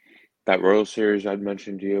 Because that World Series I'd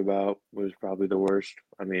mentioned to you about was probably the worst.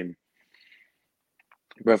 I mean,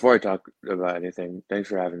 before I talk about anything, thanks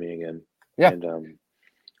for having me again. Yeah. And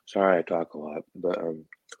sorry I talk a lot, but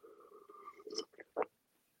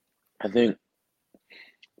I think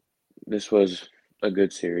this was a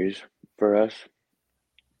good series for us,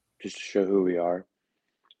 just to show who we are.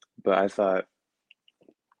 But I thought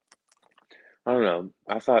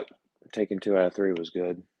taking 2 out of 3 was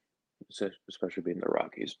good, especially being the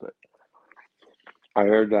Rockies. But I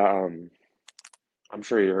heard that I'm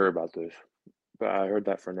sure you heard about this, but I heard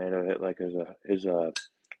that Fernando hit like his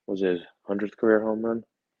 100th career home run.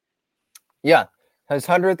 Yeah, his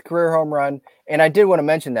 100th career home run, and I did want to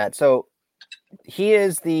mention that. So he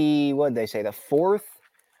is the, what did they say, the 4th?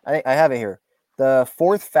 I think I have it here. The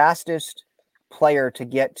 4th fastest player to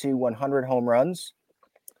get to 100 home runs,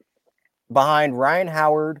 behind Ryan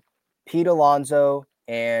Howard, Pete Alonso,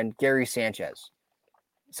 and Gary Sanchez.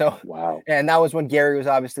 So, wow. And that was when Gary was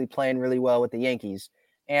obviously playing really well with the Yankees.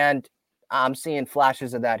 And I'm seeing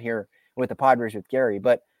flashes of that here with the Padres with Gary.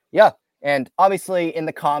 But yeah, and obviously in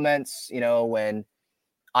the comments, when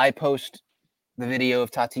I post the video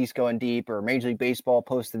of Tatis going deep, or Major League Baseball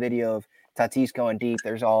posts the video of Tatis going deep,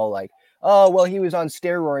 there's all like, oh, well, he was on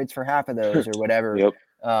steroids for half of those or whatever. Yep.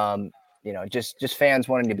 Just fans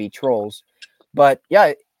wanting to be trolls. But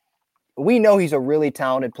yeah, we know he's a really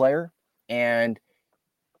talented player. And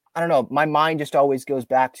I don't know, my mind just always goes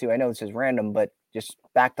back to, I know this is random, but just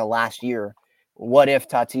back to last year. What if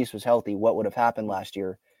Tatis was healthy? What would have happened last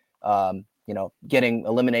year? Getting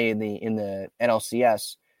eliminated in the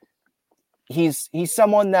NLCS. He's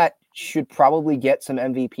someone that should probably get some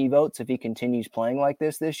MVP votes if he continues playing like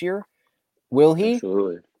this year. Will he?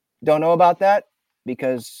 Absolutely. Don't know about that,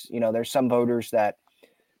 because there's some voters that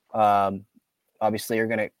obviously are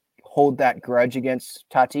going to hold that grudge against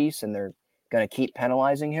Tatis, and they're going to keep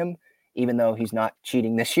penalizing him, even though he's not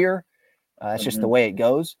cheating this year. That's just the way it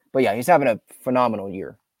goes. But yeah, he's having a phenomenal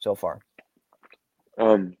year so far.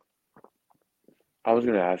 I was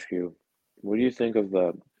going to ask you, what do you think of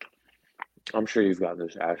I'm sure you've gotten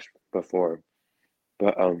this asked before,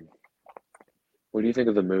 but what do you think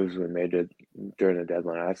of the moves we made during the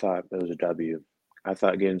deadline? I thought it was a W. I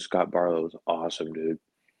thought getting Scott Barlow was awesome, dude.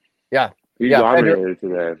 Yeah. He dominated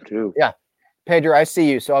today, too. Yeah. Pedro, I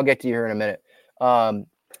see you, so I'll get to you here in a minute.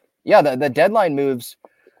 The deadline moves,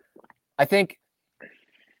 I think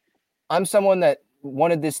I'm someone that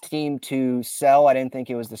wanted this team to sell. I didn't think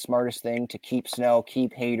it was the smartest thing to keep Snell,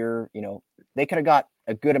 keep Hader. They could have got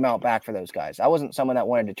a good amount back for those guys. I wasn't someone that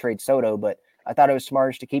wanted to trade Soto, but I thought it was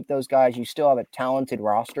smartest to keep those guys. You still have a talented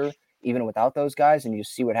roster, even without those guys, and you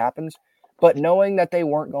just see what happens. But knowing that they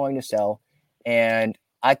weren't going to sell, and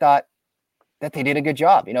I thought that they did a good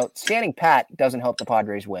job. Standing pat doesn't help the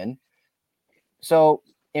Padres win. So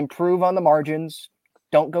improve on the margins.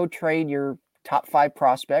 Don't go trade your top 5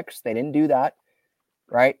 prospects. They didn't do that,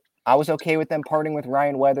 right? I was okay with them parting with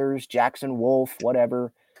Ryan Weathers, Jackson Wolf,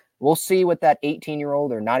 whatever. We'll see what that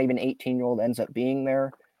 18-year-old or not even 18-year-old ends up being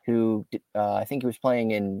there, who I think he was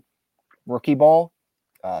playing in rookie ball,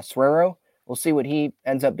 Suero. We'll see what he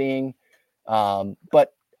ends up being.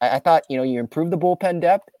 But I thought, you improve the bullpen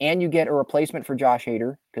depth and you get a replacement for Josh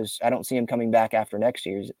Hader, because I don't see him coming back after next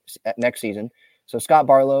season. So Scott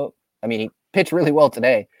Barlow, he pitched really well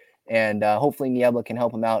today, and hopefully Niebla can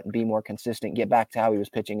help him out and be more consistent, get back to how he was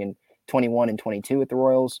pitching in 21 and 22 with the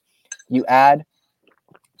Royals. You add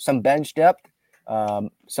some bench depth,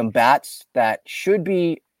 some bats that should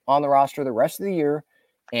be on the roster the rest of the year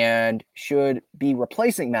and should be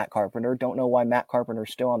replacing Matt Carpenter. Don't know why Matt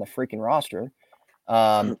Carpenter's still on the freaking roster.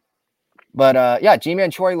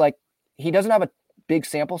 G-Man Choi, he doesn't have a big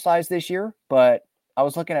sample size this year, but I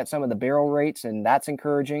was looking at some of the barrel rates, and that's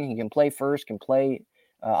encouraging. He can play first, can play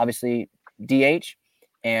obviously DH,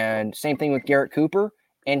 and same thing with Garrett Cooper.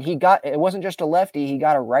 And it wasn't just a lefty, he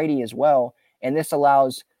got a righty as well. And this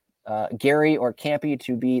allows Gary or Campy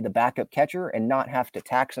to be the backup catcher and not have to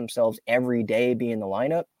tax themselves every day being in the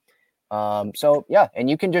lineup. So yeah, and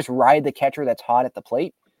you can just ride the catcher that's hot at the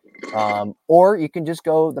plate. Or you can just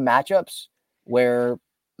go the matchups where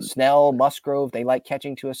Snell, Musgrove, they like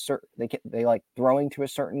catching to a certain, they like throwing to a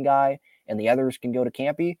certain guy, and the others can go to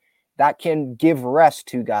Campy. That can give rest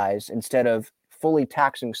to guys instead of fully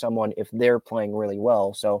taxing someone if they're playing really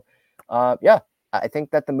well. So, yeah, I think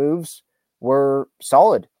that the moves were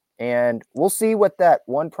solid, and we'll see what that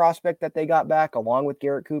one prospect that they got back along with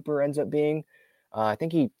Garrett Cooper ends up being. I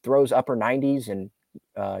think he throws upper 90s and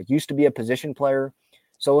used to be a position player.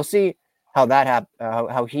 So we'll see how that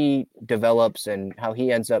how he develops and how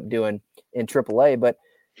he ends up doing in AAA. But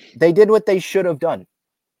they did what they should have done.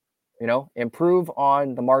 Improve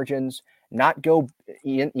on the margins, not go.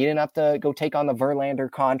 You didn't have to go take on the Verlander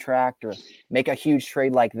contract or make a huge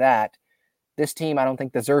trade like that. This team, I don't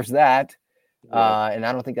think deserves that. And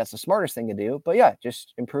I don't think that's the smartest thing to do. But yeah,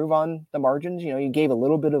 just improve on the margins. You gave a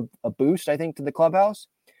little bit of a boost, I think, to the clubhouse,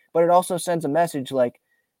 but it also sends a message like,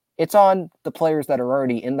 it's on the players that are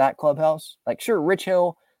already in that clubhouse. Like, sure, Rich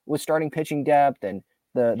Hill with starting pitching depth and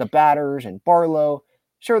the batters and Barlow,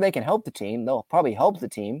 sure, they can help the team. They'll probably help the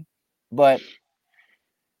team. But,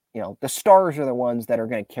 the stars are the ones that are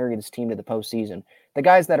going to carry this team to the postseason. The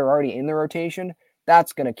guys that are already in the rotation,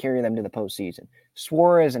 that's going to carry them to the postseason.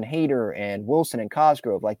 Suarez and Hader and Wilson and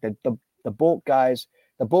Cosgrove, like the bulk guys,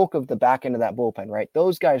 the bulk of the back end of that bullpen, right?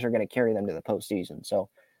 Those guys are going to carry them to the postseason. So,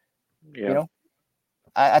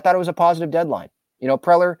 I thought it was a positive deadline.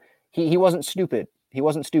 Preller, he wasn't stupid. He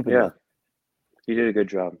wasn't stupid. Yeah, he did a good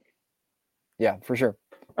job. Yeah, for sure.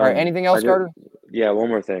 All right, anything else, Carter? Yeah, one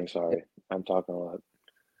more thing. Sorry, I'm talking a lot.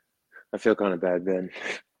 I feel kind of bad, Ben.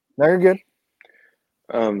 No, you're good.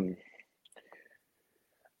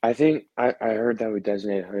 I think I heard that we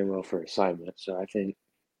designated Honeywell for assignment. So I think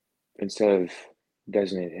instead of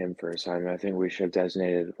designating him for assignment, I think we should have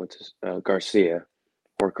designated Garcia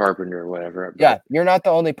or Carpenter or whatever. Yeah, you're not the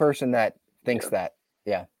only person that thinks that.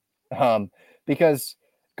 Yeah. Because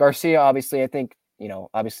Garcia, obviously, I think,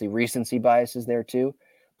 obviously recency bias is there too.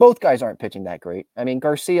 Both guys aren't pitching that great. I mean,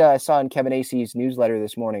 Garcia, I saw in Kevin Acey's newsletter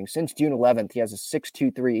this morning, since June 11th, he has a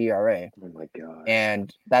 6.23 ERA. Oh my God.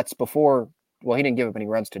 And that's before, well, he didn't give up any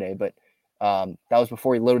runs today, but that was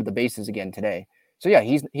before he loaded the bases again today. So yeah,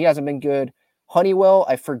 he hasn't been good. Honeywell,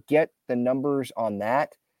 I forget the numbers on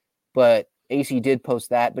that, but AC did post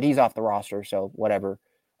that, but he's off the roster, so whatever.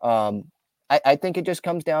 I think it just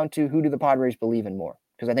comes down to who do the Padres believe in more,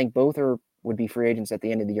 because I think both would be free agents at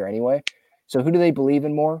the end of the year anyway. So who do they believe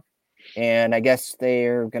in more? And I guess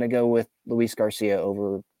they're going to go with Luis Garcia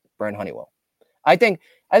over Brent Honeywell. I think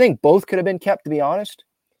both could have been kept, to be honest,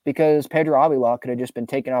 because Pedro Avila could have just been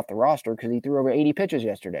taken off the roster because he threw over 80 pitches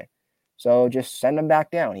yesterday. So just send him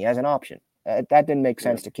back down. He has an option. That didn't make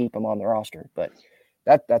sense to keep him on the roster, but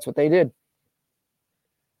that's what they did.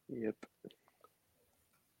 Yep.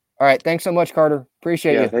 All right. Thanks so much, Carter.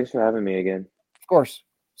 Appreciate you. Yeah, thanks for having me again. Of course.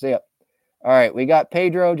 See ya. All right. We got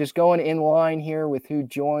Pedro just going in line here with who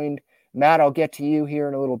joined. Matt, I'll get to you here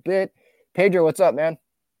in a little bit. Pedro, what's up, man?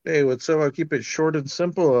 Hey, what's up? I'll keep it short and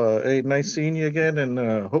simple. Hey, nice seeing you again,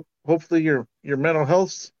 and hopefully your mental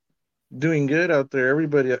health's doing good out there.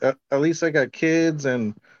 Everybody, at least I got kids,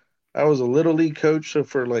 and I was a little league coach, so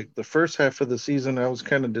for like the first half of the season, I was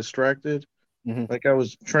kind of distracted. Mm-hmm. Like I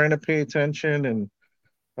was trying to pay attention, and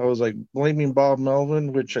I was like blaming Bob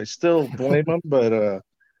Melvin, which I still blame him, but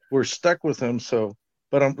we're stuck with him. So,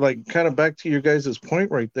 but I'm like kind of back to your guys' point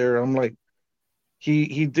right there. I'm like,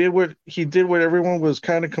 he did what everyone was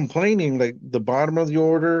kind of complaining, like the bottom of the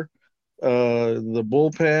order, the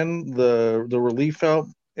bullpen, the relief help,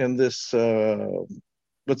 and this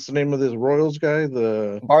what's the name of this Royals guy?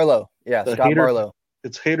 The Barlow. Yeah, Scott Barlow.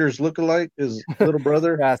 It's Hader's lookalike, his little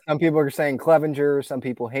brother. Yeah, some people are saying Clevenger, some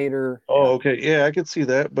people Hader. Oh, okay. Yeah, I could see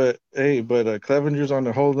that. But hey, Clevenger's on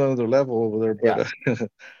a whole other level over there.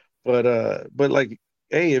 But but like,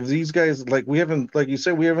 hey, if these guys, like, we haven't, like you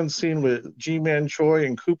said, we haven't seen what G-Man Choi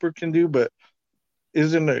and Cooper can do, but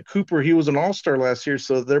isn't Cooper, he was an all-star last year,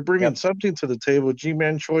 so they're bringing something to the table.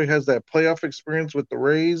 G-Man Choi has that playoff experience with the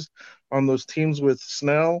Rays on those teams with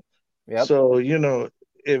Snell. Yep. So,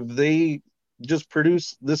 if they just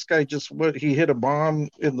produce this guy, he hit a bomb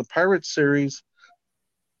in the Pirates series.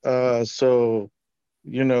 So,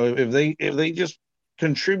 if they just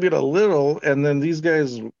contribute a little, and then these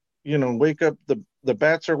guys, wake up the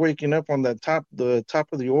bats are waking up on the top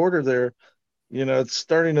of the order there. It's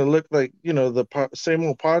starting to look like, same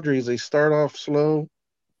old Padres. They start off slow.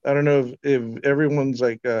 I don't know if everyone's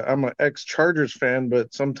like, I'm an ex-Chargers fan,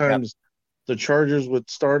 but sometimes the Chargers would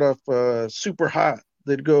start off super hot.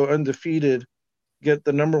 They'd go undefeated, get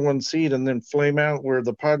the number one seed, and then flame out, where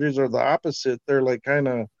the Padres are the opposite. They're like kind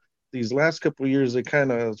of, these last couple of years, they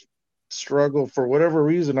kind of struggle for whatever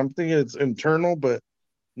reason. I'm thinking it's internal, but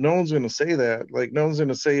no one's going to say that. Like, no one's going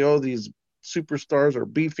to say, oh, these superstars are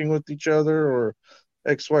beefing with each other, or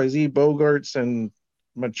XYZ Bogarts and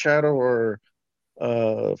Machado are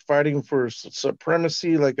fighting for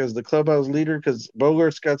supremacy, like as the clubhouse leader, because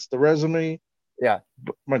Bogarts got the resume. Yeah.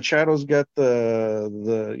 Machado's got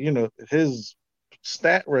his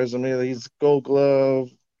stat resume. He's Gold Glove,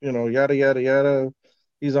 yada yada yada.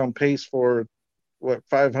 He's on pace for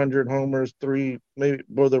 500 homers, maybe.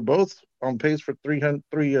 Well, they're both on pace for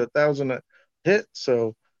 3,000 hits.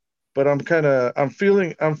 So, but I'm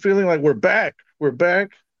feeling like we're back,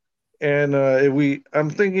 and I'm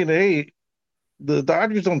thinking, hey, the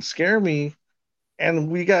Dodgers don't scare me.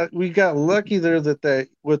 And we got lucky there that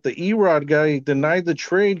with the Erod guy, he denied the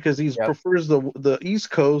trade because he prefers the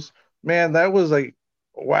East Coast. Man, that was like,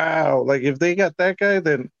 wow. Like, if they got that guy,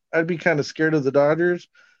 then I'd be kind of scared of the Dodgers.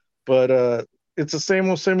 But it's the same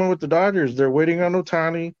old with the Dodgers. They're waiting on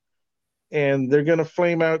Ohtani, and they're gonna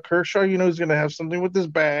flame out Kershaw. He's gonna have something with his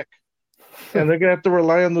back, and they're gonna have to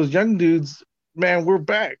rely on those young dudes. Man, we're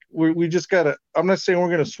back. We just gotta. I'm not saying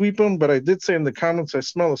we're gonna sweep them, but I did say in the comments I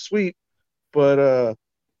smell a sweep. But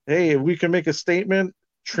hey, if we can make a statement,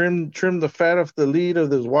 trim the fat off the lead of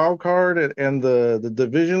this wild card and the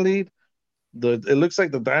division lead. It looks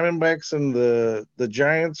like the Diamondbacks and the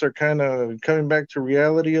Giants are kind of coming back to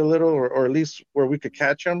reality a little, or at least where we could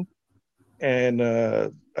catch them. And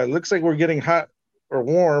it looks like we're getting hot or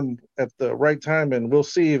warm at the right time, and we'll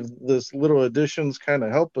see if this little additions kind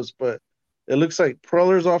of help us. But it looks like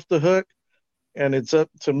Preller's off the hook. And it's up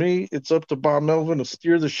to Bob Melvin to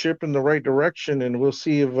steer the ship in the right direction, and we'll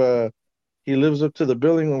see if he lives up to the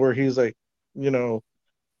billing where he's like,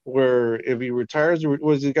 where if he retires,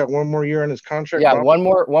 he got one more year on his contract? Yeah, one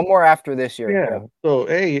more after this year. Yeah. So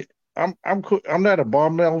hey, I'm not a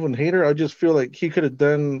Bob Melvin hater. I just feel like he could have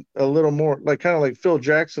done a little more, like kind of like Phil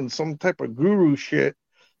Jackson, some type of guru shit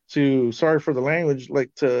sorry for the language,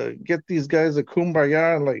 like to get these guys a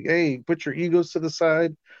kumbaya and like, hey, put your egos to the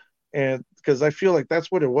side. And because I feel like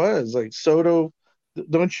that's what it was. Like Soto,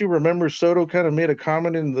 don't you remember Soto kind of made a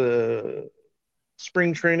comment in the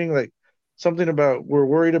spring training, like something about we're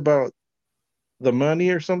worried about the money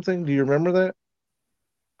or something? Do you remember that?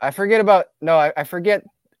 I forget.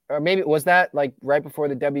 Or maybe was that like right before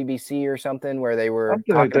the WBC or something where they were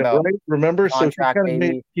something talking like that, about right? Remember? So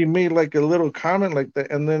he made like a little comment like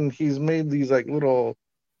that, and then he's made these like little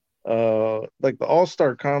like the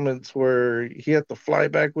all-star comments where he had to fly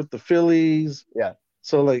back with the Phillies. Yeah.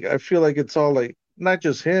 So like I feel like it's all like not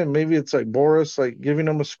just him, maybe it's like Boris like giving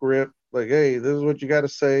him a script, like, hey, this is what you got to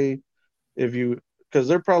say because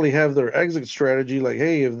they probably have their exit strategy, like,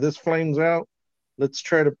 hey, if this flames out, let's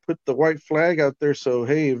try to put the white flag out there, so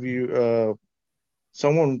hey, if you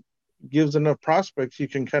someone gives enough prospects, you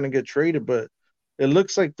can kind of get traded. But it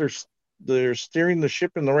looks like they're steering the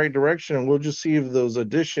ship in the right direction, and we'll just see if those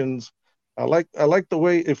additions. I like the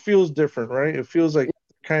way it feels different, right? It feels like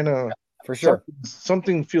kind of for sure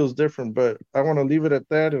something feels different, but I want to leave it at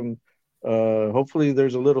that, and hopefully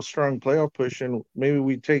there's a little strong playoff push, and maybe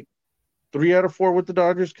we take 3 out of 4 with the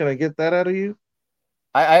Dodgers. Can I get that out of you?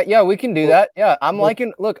 Yeah, we can do that. Yeah, I'm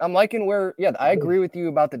liking where. Yeah, I agree with you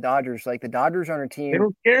about the Dodgers. Like the Dodgers on our team, they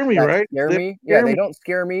don't scare me, right? They don't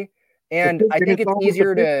scare me, and I think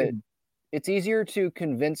it's easier to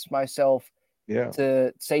convince myself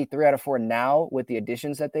to say 3 out of 4 now with the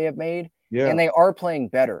additions that they have made. Yeah. And they are playing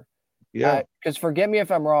better. Yeah. Because forget me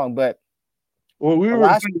if I'm wrong, but the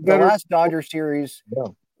last Dodger series,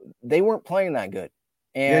 they weren't playing that good.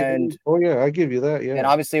 And I give you that. Yeah. And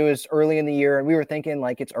obviously it was early in the year, and we were thinking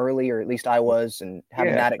like it's early, or at least I was, and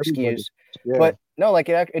having that excuse. Yeah. But no, like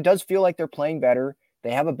it does feel like they're playing better.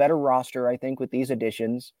 They have a better roster, I think, with these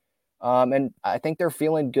additions. And I think they're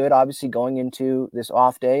feeling good, obviously, going into this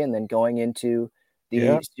off day and then going into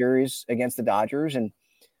the series against the Dodgers. And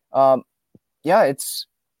I'm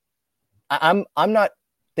not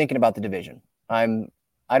thinking about the division.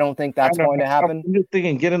 I don't think that's going to happen. I'm just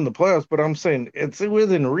thinking get in the playoffs, but I'm saying it's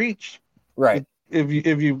within reach. Right. If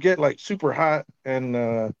you get like super hot,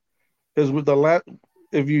 and because with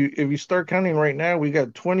if you start counting right now, we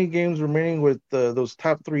got 20 games remaining with those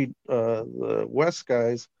top 3 the West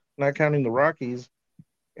guys, not counting the Rockies.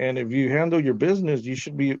 And if you handle your business, you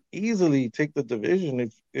should be easily take the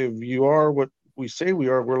division. If you are what we say we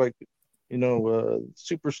are, we're like, a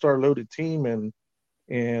superstar loaded team,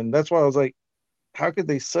 and that's why I was like, how could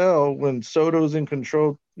they sell when Soto's in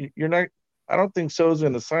control? You're not. I don't think Soto's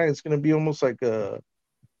going to sign. It's going to be almost like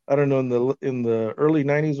I don't know, in the early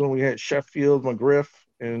 '90s when we had Sheffield, McGriff,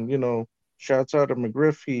 and shouts out to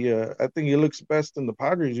McGriff. I think he looks best in the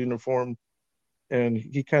Padres uniform, and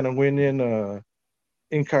he kind of went in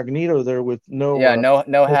incognito there with no hat,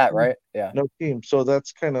 team, right? Yeah, no team. So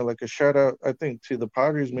that's kind of like a shout out, I think, to the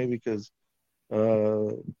Padres maybe because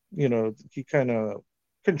he kind of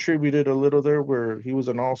contributed a little there where he was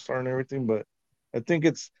an all-star and everything. But I think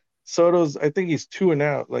it's Soto's. I think he's 2 and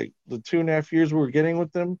out. Like the 2.5 years we're getting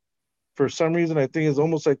with them, for some reason, I think it's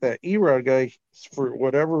almost like that Erod guy. For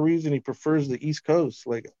whatever reason, he prefers the East Coast.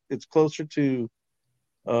 Like it's closer to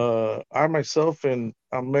I myself, and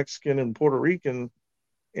I'm Mexican and Puerto Rican,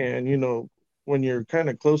 and when you're kind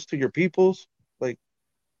of close to your peoples, like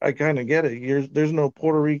I kind of get it. There's no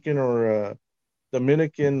Puerto Rican or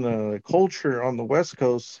Dominican culture on the West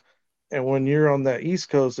Coast, and when you're on that East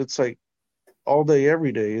Coast, it's like all day,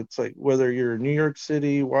 every day. It's like whether you're New York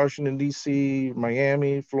City, Washington D.C.,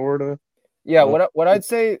 Miami, Florida. Yeah, what I'd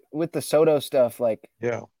say with the Soto stuff, like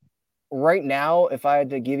yeah, right now, if I had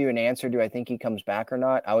to give you an answer, do I think he comes back or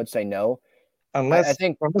not? I would say no. I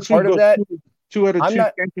think part of that, two out of two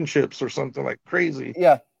championships or something like crazy.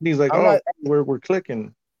 Yeah, and he's like, we're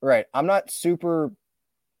clicking. Right, I'm not super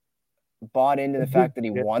bought into the fact that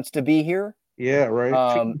he wants to be here. Yeah,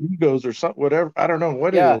 right. Two egos or something, whatever. I don't know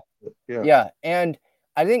what it is. Yeah, and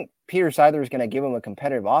I think Peter Seidler is going to give him a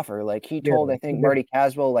competitive offer. Like he told, I think Marty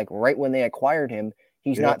Caswell, like right when they acquired him,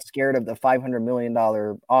 he's not scared of the $500 million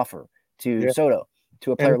offer to Soto,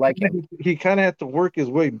 to a player like him. He kind of had to work his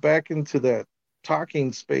way back into that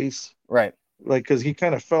talking space, right? Like because he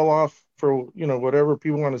kind of fell off for whatever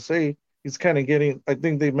people want to say. He's kind of getting. I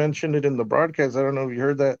think they mentioned it in the broadcast. I don't know if you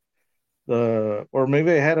heard that. Or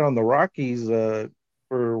maybe I had it on the Rockies.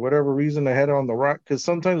 For whatever reason, I had it on the Rock because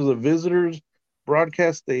sometimes the visitors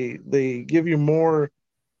broadcast they give you more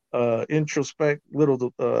introspect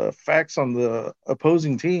little facts on the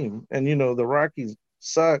opposing team, and the Rockies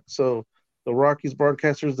suck. So the Rockies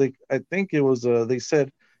broadcasters, I think it was they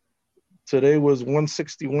said today was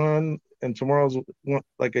 161 and tomorrow's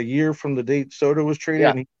like a year from the date Soto was traded,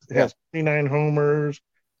 and he has 29 homers.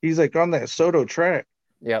 He's like on that Soto track.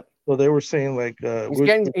 Yep. So they were saying like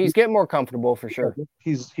he's getting more comfortable for sure.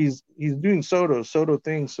 He's doing Soto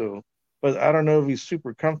things. So, but I don't know if he's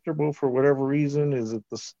super comfortable for whatever reason. Is it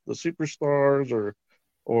the superstars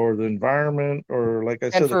or the environment or like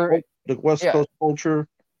I said, the West Coast culture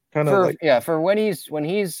kind of for when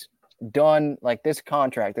he's done like this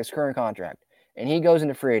current contract, and he goes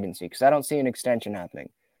into free agency because I don't see an extension happening.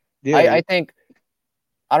 Yeah, I think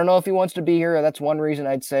I don't know if he wants to be here. That's one reason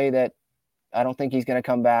I'd say that I don't think he's going to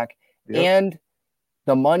come back. Yep. And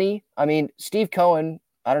the money, I mean, Steve Cohen,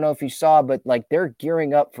 I don't know if you saw, but like they're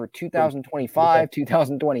gearing up for 2025,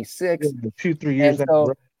 2026. 2-3 years. And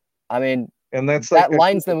so, I mean, and that's that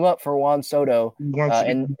lines them up for Juan Soto.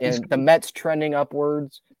 And the Mets trending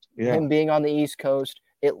upwards, him being on the East Coast,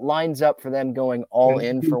 it lines up for them going all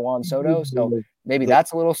in for Juan Soto. So maybe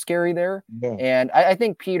that's a little scary there. Yeah. And I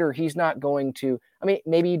think Peter, he's not going to, I mean,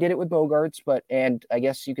 maybe he did it with Bogarts, and I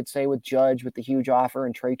guess you could say with Judge with the huge offer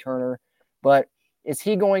and Trey Turner, but is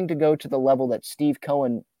he going to go to the level that Steve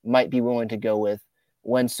Cohen might be willing to go with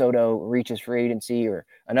when Soto reaches free agency, or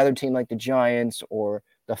another team like the Giants or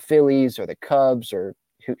the Phillies or the Cubs or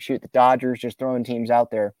the Dodgers, just throwing teams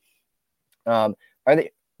out there? Are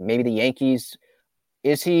they maybe the Yankees?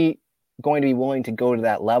 Is he going to be willing to go to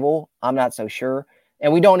that level? I'm not so sure.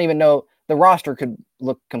 And we don't even know. The roster could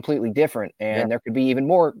look completely different, and there could be even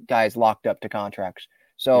more guys locked up to contracts.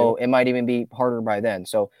 So it might even be harder by then.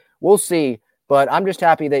 So we'll see. But I'm just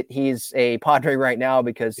happy that he's a Padre right now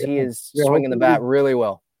because he is swinging the bat really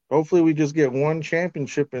well. Hopefully we just get one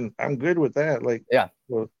championship, and I'm good with that.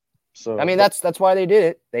 So I mean, that's why they did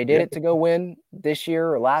it. They did it to go win this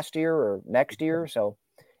year or last year or next year. So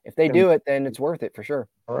if they do it, then it's worth it for sure.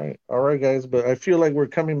 All right, guys. But I feel like we're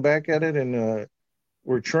coming back at it, and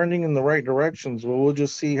we're trending in the right directions. Well, we'll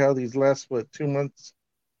just see how these last 2 months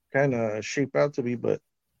kind of shape out to be. But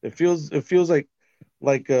it feels like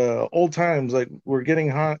old times, like we're getting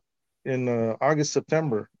hot in August,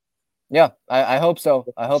 September. Yeah, I hope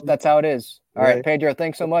so. I hope that's how it is. All right, Pedro,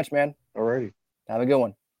 thanks so much, man. All righty. Have a good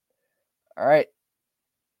one. All right.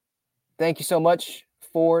 Thank you so much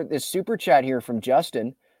for this super chat here from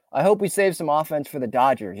Justin. I hope we save some offense for the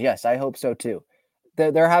Dodgers. Yes, I hope so too.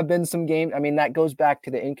 there have been some games. I mean, that goes back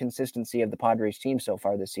to the inconsistency of the Padres team so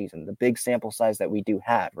far this season, the big sample size that we do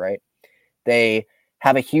have, right? They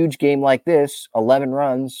have a huge game like this, 11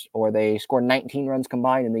 runs, or they score 19 runs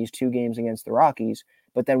combined in these 2 games against the Rockies.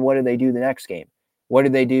 But then what do they do the next game? What do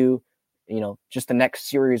they do, just the next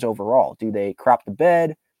series overall? Do they crap the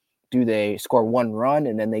bed? Do they score 1 run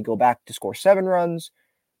and then they go back to score 7 runs?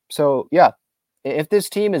 So, yeah, if this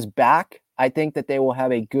team is back, I think that they will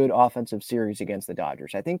have a good offensive series against the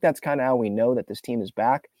Dodgers. I think that's kind of how we know that this team is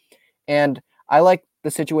back. And I like the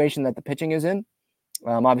situation that the pitching is in.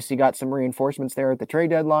 Obviously got some reinforcements there at the trade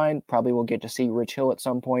deadline. Probably we'll get to see Rich Hill at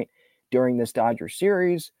some point during this Dodgers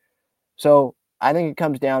series. So I think it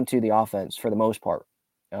comes down to the offense for the most part.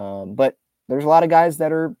 But there's a lot of guys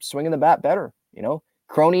that are swinging the bat better.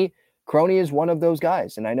 Crony is one of those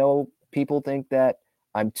guys. And I know people think that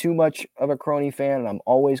I'm too much of a Crony fan and I'm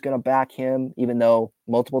always going to back him, even though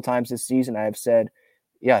multiple times this season I have said,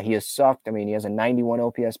 yeah, he has sucked. I mean, he has a 91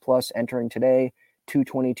 OPS plus entering today.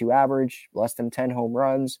 222 average, less than 10 home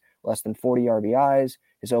runs, less than 40 RBIs.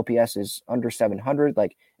 His OPS is under 700.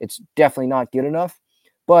 Like, it's definitely not good enough.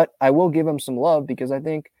 But I will give him some love because I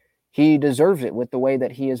think he deserves it with the way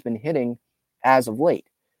that he has been hitting as of late.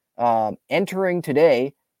 Entering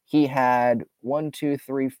today, he had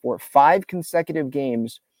 5 consecutive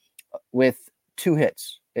games with 2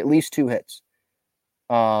 hits, at least 2 hits.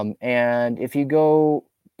 And if you go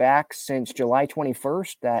back since July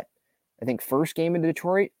 21st, that I think first game in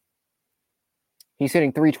Detroit, he's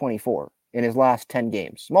hitting 324 in his last 10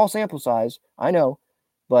 games. Small sample size, I know,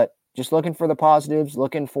 but just looking for the positives,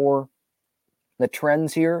 looking for the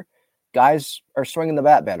trends here. Guys are swinging the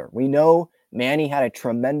bat better. We know Manny had a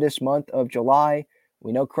tremendous month of July.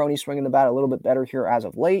 We know Crony's swinging the bat a little bit better here as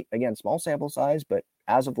of late. Again, small sample size, but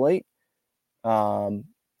as of late, swinging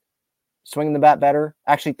the bat better.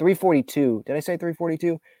 Actually, 342. Did I say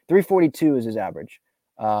 342? 342 is his average.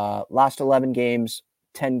 Last 11 games,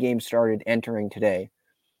 10 games started entering today.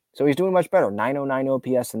 So he's doing much better. 909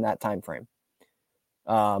 OPS in that time frame.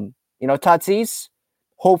 Tatis,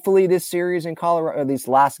 hopefully this series in Colorado, or this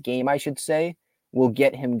last game, I should say, will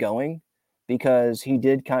get him going because he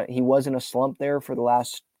was in a slump there for the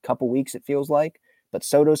last couple weeks, it feels like. But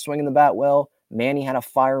Soto's swinging the bat well. Manny had a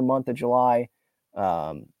fire month of July.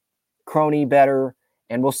 Crony better.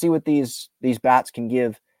 And we'll see what these bats can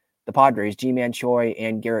give the Padres, G-Man Choi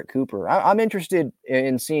and Garrett Cooper. I'm interested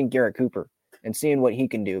in seeing Garrett Cooper and seeing what he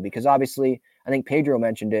can do because obviously, I think Pedro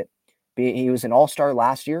mentioned it. He was an all-star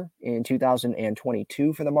last year in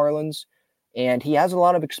 2022 for the Marlins, and he has a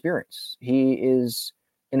lot of experience. He is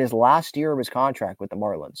in his last year of his contract with the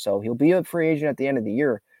Marlins, so he'll be a free agent at the end of the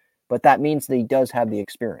year, but that means that he does have the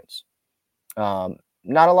experience. Not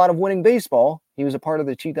a lot of winning baseball. He was a part of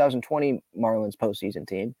the 2020 Marlins postseason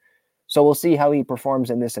team. So we'll see how he performs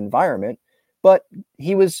in this environment. But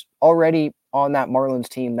he was already on that Marlins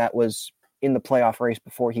team that was in the playoff race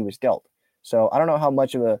before he was dealt. So I don't know how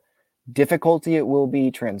much of a difficulty it will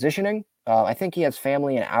be transitioning. I think he has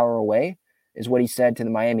family an hour away, is what he said to the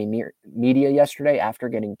Miami media yesterday after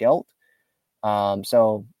getting dealt.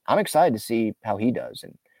 So I'm excited to see how he does.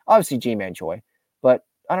 And obviously G-Man Choi. But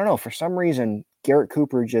I don't know, for some reason, Garrett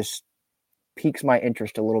Cooper just piques my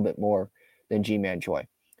interest a little bit more than G-Man Choi.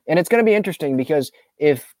 And it's going to be interesting because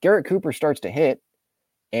if Garrett Cooper starts to hit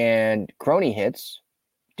and Crony hits,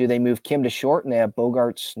 do they move Kim to short and they have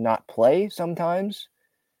Bogarts not play sometimes?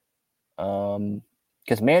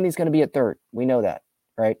 Because Manny's going to be at third. We know that,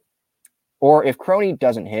 right? Or if Crony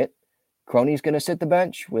doesn't hit, Crony's going to sit the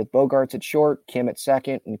bench with Bogarts at short, Kim at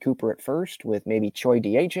second, and Cooper at first with maybe Choi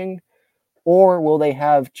DHing. Or will they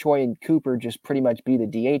have Choi and Cooper just pretty much be the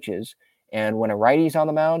DHs? And when a righty's on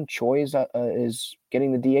the mound, Choi is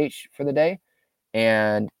getting the DH for the day.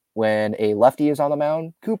 And when a lefty is on the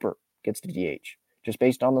mound, Cooper gets the DH, just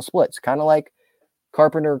based on the splits. Kind of like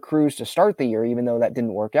Carpenter, Cruz to start the year, even though that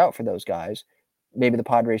didn't work out for those guys. Maybe the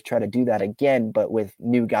Padres try to do that again, but with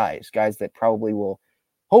new guys that probably will,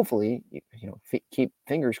 hopefully, keep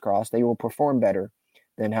fingers crossed, they will perform better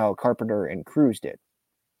than how Carpenter and Cruz did.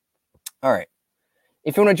 All right.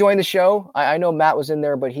 If you want to join the show, I know Matt was in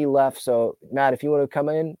there, but he left. So, Matt, if you want to come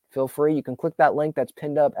in, feel free. You can click that link that's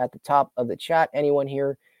pinned up at the top of the chat. Anyone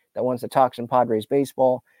here that wants to talk some Padres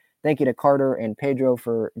baseball. Thank you to Carter and Pedro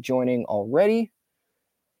for joining already.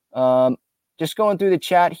 Just going through the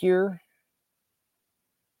chat here.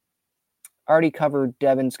 Already covered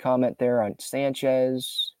Devin's comment there on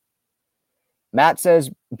Sanchez. Matt says,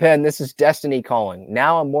 Ben, this is destiny calling.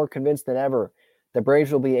 Now I'm more convinced than ever the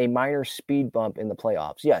Braves will be a minor speed bump in the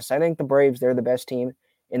playoffs. Yes, I think the Braves, they're the best team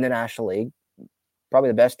in the National League, probably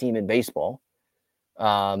the best team in baseball.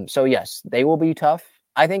 So yes, they will be tough.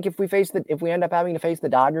 I think if we end up having to face the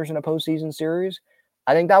Dodgers in a postseason series,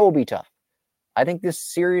 I think that will be tough. I think this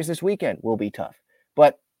series this weekend will be tough.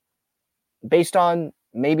 But based on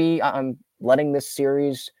maybe I'm letting this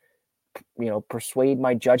series, persuade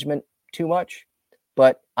my judgment too much,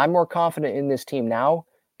 but I'm more confident in this team now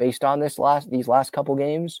based on these last couple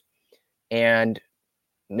games, and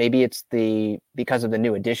maybe it's because of the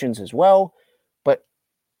new additions as well. But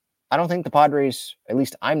I don't think the Padres, at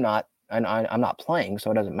least I'm not, and I'm not playing,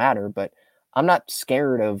 so it doesn't matter. But I'm not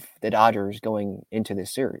scared of the Dodgers going into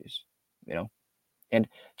this series, And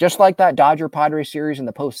just like that Dodger-Padres series in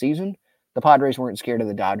the postseason, the Padres weren't scared of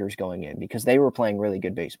the Dodgers going in because they were playing really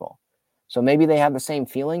good baseball. So maybe they have the same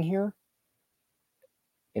feeling here.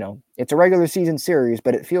 It's a regular season series,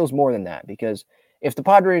 but it feels more than that because if the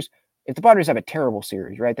Padres have a terrible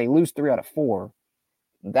series, right, they lose 3 out of 4,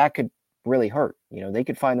 that could really hurt. They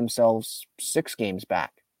could find themselves 6 games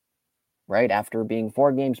back, right, after being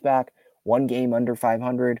 4 games back, 1 game under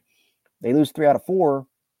 500. They lose 3 out of 4.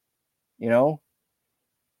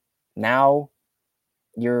 Now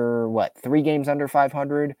you're 3 games under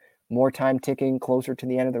 500, more time ticking closer to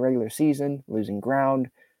the end of the regular season, losing ground.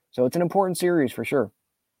 So it's an important series for sure.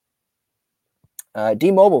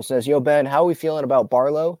 D-Mobile says, yo, Ben, how are we feeling about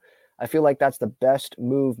Barlow? I feel like that's the best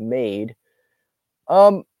move made.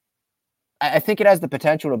 I think it has the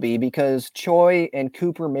potential to be because Choi and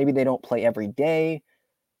Cooper, maybe they don't play every day.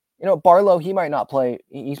 Barlow, he might not play.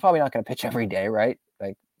 He's probably not going to pitch every day, right?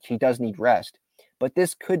 Like, he does need rest. But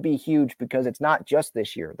this could be huge because it's not just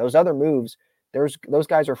this year. Those other moves, those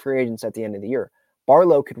guys are free agents at the end of the year.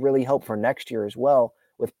 Barlow could really help for next year as well,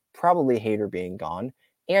 with probably Hader being gone.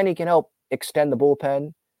 And he can help extend the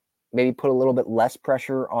bullpen, maybe put a little bit less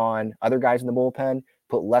pressure on other guys in the bullpen,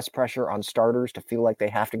 put less pressure on starters to feel like they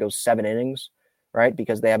have to go 7 innings, right?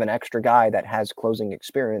 Because they have an extra guy that has closing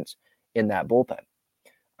experience in that bullpen.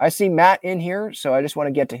 I see Matt in here, so I just want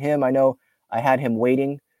to get to him. I know I had him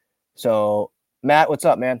waiting. So, Matt, what's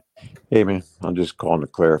up, man? Hey, man, I'm just calling to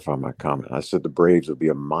clarify my comment. I said the Braves would be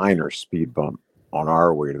a minor speed bump on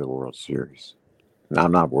our way to the World Series. And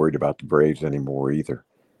I'm not worried about the Braves anymore either.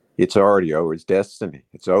 It's already over. It's destiny.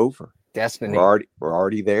 It's over. Destiny. We're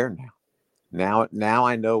already there now. Now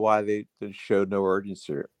I know why they showed no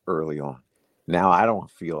urgency early on. Now I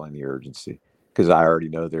don't feel any urgency because I already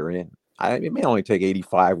know they're in. It may only take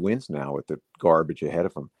 85 wins now with the garbage ahead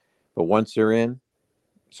of them. But once they're in,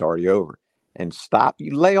 it's already over. And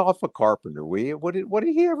you lay off a Carpenter, will you? What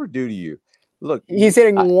did he ever do to you? Look, he's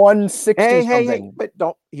hitting 160 something. Hey, but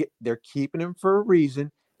they're keeping him for a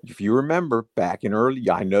reason. If you remember back in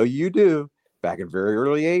back in very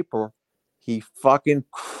early April, he fucking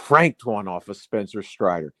cranked one off of Spencer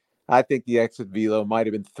Strider. I think the exit velo might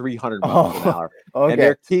have been 300 miles an hour. Okay.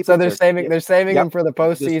 And they're saving him for the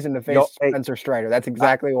postseason to face Spencer Strider. That's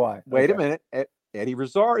exactly why. Wait a minute. Eddie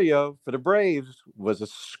Rosario for the Braves was a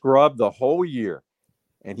scrub the whole year,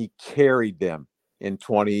 and he carried them in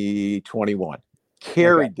 2021.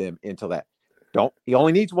 Carried them into that. He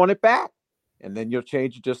only needs one at bat, and then you'll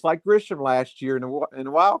change it just like Grisham last year in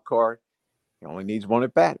the wild card. He only needs one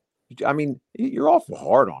at bat. I mean, you're awful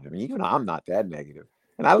hard on him. Even I'm not that negative.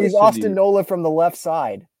 And he's Austin Nola from the left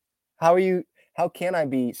side. How can I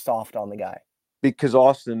be soft on the guy? Because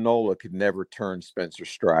Austin Nola could never turn Spencer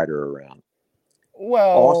Strider around.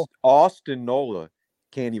 Well, Austin Nola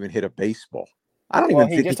can't even hit a baseball. I don't even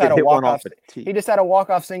think he could hit one off a tee. He just had a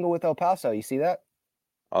walk-off single with El Paso. You see that?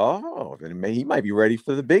 Oh, then he might be ready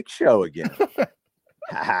for the big show again.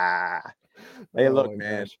 Hey, look,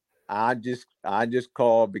 man, gosh. I just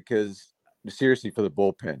called because seriously for the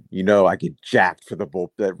bullpen. I get jacked for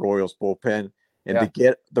that Royals bullpen, and to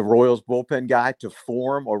get the Royals bullpen guy to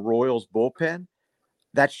form a Royals bullpen,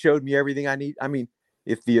 that showed me everything I need. I mean,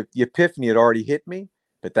 if the epiphany had already hit me,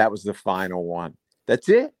 but that was the final one. That's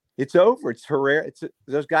it. It's over. It's Herrera. It's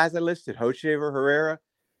those guys I listed: Hochevar, Herrera,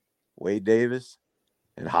 Wade Davis,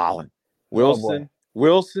 and Holland. Wilson,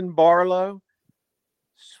 Barlow,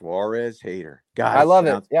 Suarez, Hader. God, I love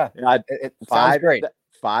it. Yeah, it sounds great.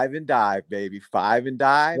 5 and dive, baby. 5 and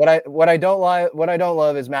dive. What I don't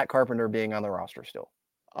love is Matt Carpenter being on the roster still.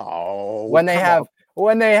 Oh, when they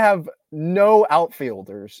have no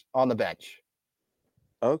outfielders on the bench.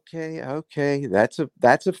 Okay. That's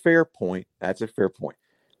a fair point.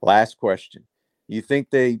 Last question. You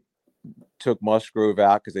think they took Musgrove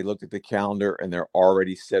out because they looked at the calendar and they're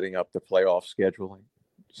already setting up the playoff scheduling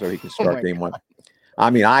so he can start game 1?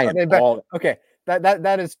 I mean, okay.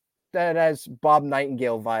 That has Bob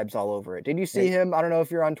Nightingale vibes all over it. Did you see him? I don't know if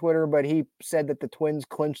you're on Twitter, but he said that the Twins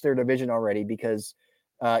clinched their division already because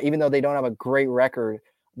even though they don't have a great record,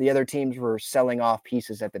 the other teams were selling off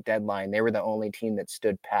pieces at the deadline. They were the only team that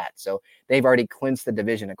stood pat. So they've already clinched the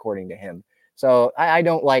division, according to him. So I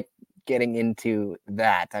don't like getting into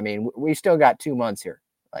that. I mean, we still got 2 months here.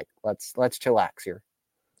 Like, let's chillax here.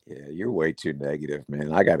 Yeah, you're way too negative,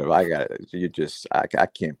 man. I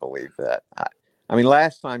can't believe that. I mean,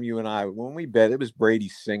 last time you and I, when we bet, it was Brady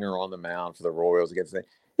Singer on the mound for the Royals against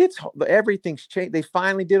everything's changed. They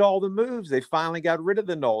finally did all the moves. They finally got rid of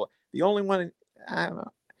the Nola. The only one, I don't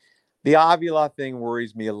know. The Avila thing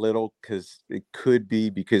worries me a little because it could be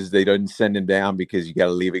because they didn't send him down because you got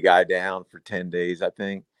to leave a guy down for 10 days, I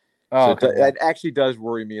think. Oh, so okay, it actually does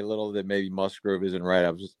worry me a little that maybe Musgrove isn't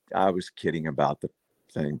right. I was kidding about the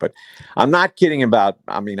thing, but I'm not kidding about,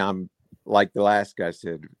 I mean, I'm like the last guy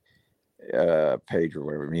said, Page or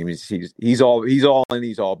whatever. I mean, he's all in,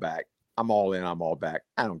 he's all back. I'm all in, I'm all back.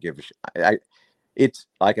 I don't give a shit. It's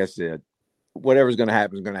like I said, whatever's going to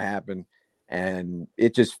happen is going to happen. And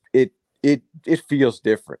it feels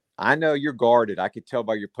different. I know you're guarded. I could tell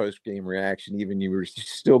by your post-game reaction, even you were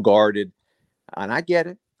still guarded. And I get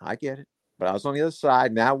it. But I was on the other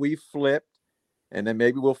side. Now we flipped, and then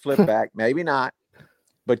maybe we'll flip back. Maybe not.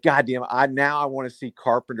 But goddamn, I want to see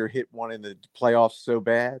Carpenter hit one in the playoffs so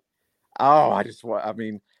bad. Oh,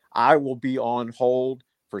 I will be on hold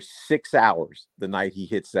for 6 hours the night he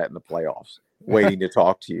hits that in the playoffs, waiting to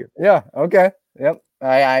talk to you. Yeah. Okay. Yep.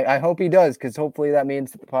 I hope he does, because hopefully that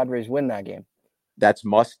means that the Padres win that game. That's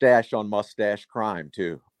mustache on mustache crime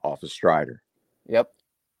too, off of Strider. Yep.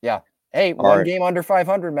 Yeah. Hey, one game under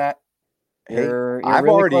 500, Matt. You're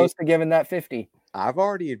really close to giving that 50. I've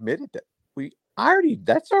already admitted that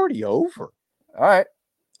that's already over. All right.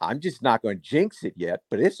 I'm just not going to jinx it yet,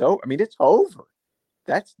 but it's over. I mean, it's over.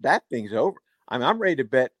 That thing's over. I'm ready to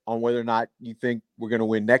bet on whether or not you think we're going to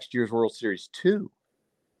win next year's World Series too.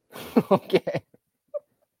 Okay.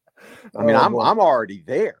 I mean, I'm already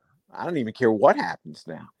there. I don't even care what happens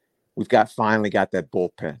now. We've finally got that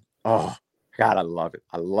bullpen. Oh God, I love it.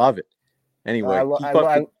 I love it. Anyway,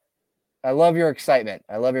 I love your excitement.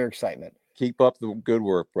 I love your excitement. Keep up the good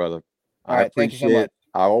work, brother. All right, thank you so much.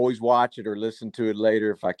 I always watch it or listen to it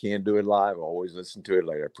later. If I can't do it live, I'll always listen to it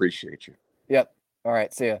later. I appreciate you. Yep. All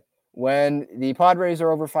right. See ya. When the Padres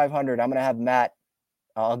are over 500, I'm going to have Matt.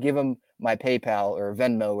 I'll give him my PayPal or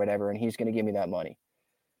Venmo or whatever, and he's going to give me that money.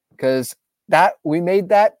 Because we made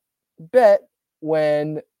that bet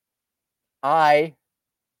when I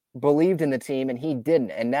believed in the team and he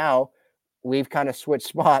didn't. And now we've kind of switched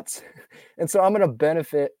spots. And so I'm going to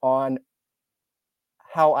benefit on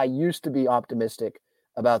how I used to be optimistic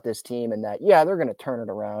about this team and that, yeah, they're going to turn it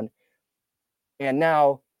around. And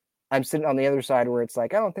now I'm sitting on the other side where it's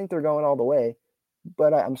like, I don't think they're going all the way,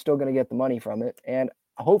 but I'm still going to get the money from it. And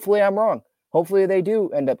hopefully I'm wrong. Hopefully they do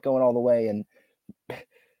end up going all the way. And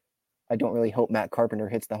I don't really hope Matt Carpenter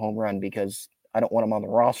hits the home run because I don't want him on the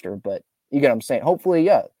roster, but you get what I'm saying. Hopefully,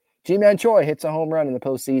 yeah, G-Man Choi hits a home run in the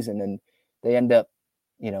postseason and they end up,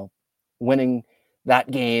 winning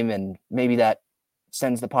that game, and maybe that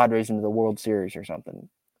sends the Padres into the World Series or something,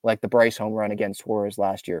 like the Bryce home run against Suarez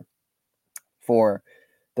last year for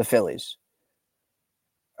the Phillies.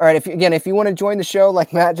 All right, if you want to join the show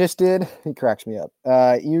like Matt just did, he cracks me up.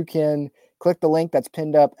 You can click the link that's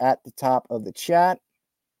pinned up at the top of the chat.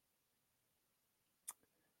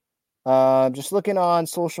 Just looking on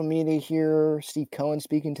social media here, Steve Cohen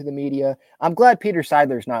speaking to the media. I'm glad Peter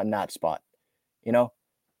Seidler's not in that spot.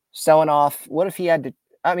 Selling off. What if he had to?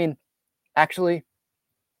 I mean, actually,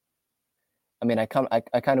 I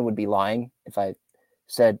kind of would be lying if I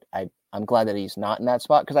said I'm glad that he's not in that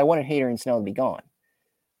spot, because I wanted Hader and Snell to be gone.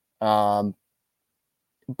 But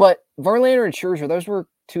Verlander and Scherzer, those were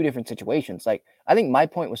two different situations. Like, I think my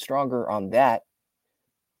point was stronger on that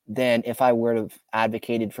than if I would have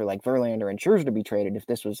advocated for like Verlander and Scherzer to be traded if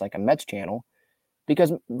this was like a Mets channel,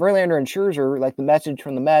 because Verlander and Scherzer, like the message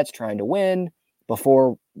from the Mets, trying to win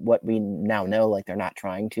before what we now know, like they're not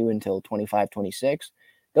trying to until 25, 26.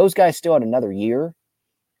 Those guys still had another year,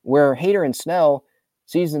 where Hader and Snell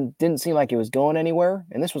season didn't seem like it was going anywhere.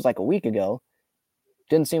 And this was like a week ago.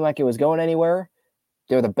 Didn't seem like it was going anywhere.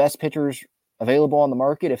 They're the best pitchers available on the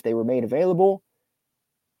market. If they were made available,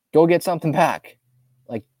 go get something back.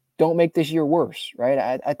 Like, don't make this year worse,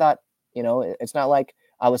 right? I thought, it's not like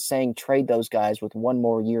I was saying trade those guys with one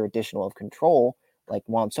more year additional of control like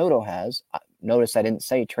Juan Soto has. Notice I didn't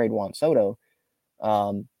say trade Juan Soto.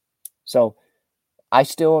 So I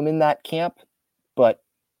still am in that camp, but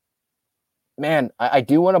man, I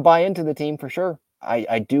do want to buy into the team for sure.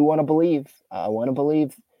 I do want to believe. I want to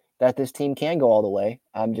believe that this team can go all the way.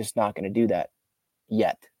 I'm just not going to do that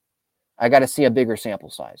yet. I got to see a bigger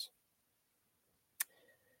sample size.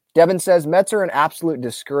 Devin says Mets are an absolute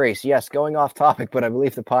disgrace. Yes, going off topic, but I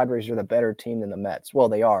believe the Padres are the better team than the Mets. Well,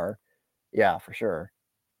 they are. Yeah, for sure.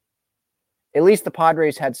 At least the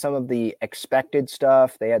Padres had some of the expected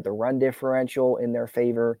stuff. They had the run differential in their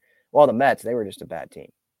favor. While the Mets, they were just a bad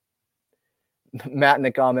team. Matt in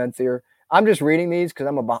the comments here. I'm just reading these because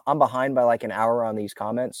I'm behind by like an hour on these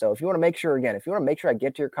comments. So if you want to make sure I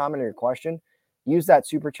get to your comment or your question, use that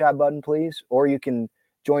super chat button, please. Or you can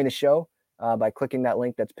join the show by clicking that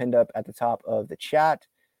link that's pinned up at the top of the chat.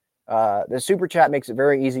 The super chat makes it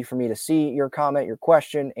very easy for me to see your comment, your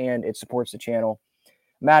question, and it supports the channel.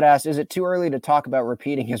 Matt asked, is it too early to talk about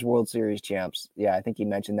repeating his World Series champs? Yeah, I think he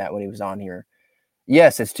mentioned that when he was on here.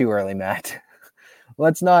 Yes, it's too early, Matt.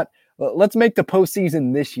 Let's make the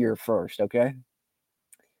postseason this year first, okay?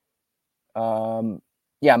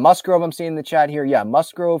 Yeah, Musgrove, I'm seeing in the chat here. Yeah,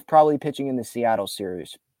 Musgrove probably pitching in the Seattle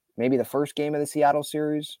series. Maybe the first game of the Seattle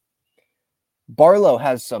series. Barlow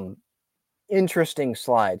has some interesting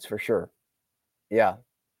slides for sure. Yeah.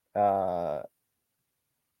 What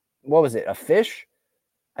was it? A fish?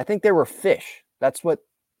 I think they were fish. That's what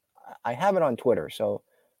I have it on Twitter, so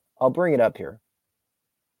I'll bring it up here.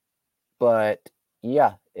 But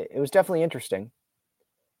yeah, it was definitely interesting.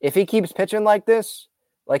 If he keeps pitching like this,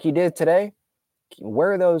 like he did today,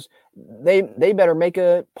 where are those? They better make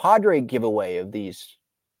a Padre giveaway of these.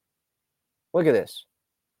 Look at this.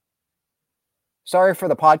 Sorry for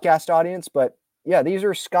the podcast audience, but yeah, these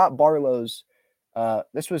are Scott Barlow's.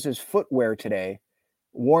 This was his footwear today,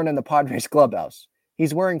 worn in the Padres clubhouse.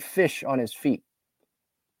 He's wearing fish on his feet.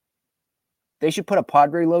 They should put a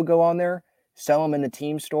Padre logo on there, sell them in the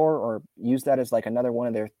team store, or use that as like another one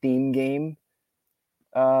of their theme game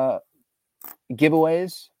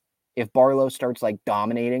giveaways. If Barlow starts like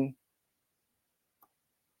dominating,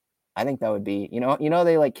 I think that would be, you know,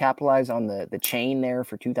 they like capitalize on the chain there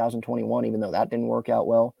for 2021, even though that didn't work out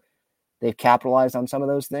well. They've capitalized on some of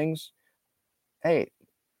those things. Hey,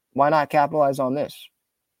 why not capitalize on this?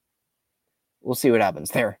 We'll see what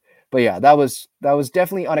happens there. But yeah, that was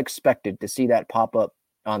definitely unexpected to see that pop up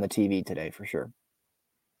on the TV today for sure.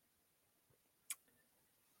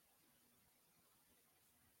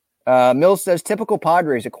 Mills says, typical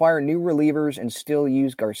Padres acquire new relievers and still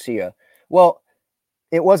use Garcia. Well,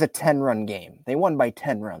 it was a 10-run game. They won by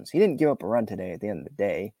 10 runs. He didn't give up a run today at the end of the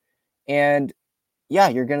day. And yeah,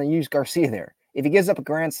 you're going to use Garcia there. If he gives up a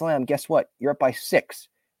grand slam, guess what? You're up by 6.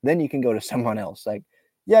 Then you can go to someone else. Like,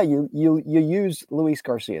 yeah, you use Luis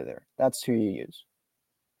Garcia there. That's who you use.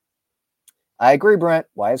 I agree, Brent.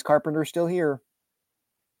 Why is Carpenter still here?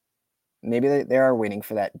 Maybe they are waiting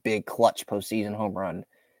for that big clutch postseason home run.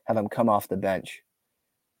 Have him come off the bench.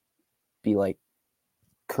 Be like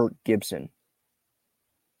Kurt Gibson.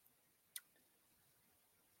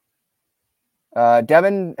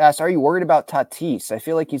 Devin asks, are you worried about Tatis? I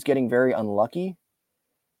feel like he's getting very unlucky.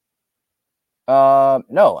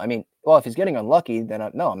 No, I mean, well, if he's getting unlucky, then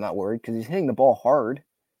I'm not worried because he's hitting the ball hard.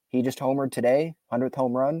 He just homered today, 100th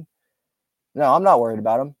home run. No, I'm not worried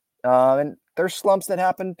about him. And there's slumps that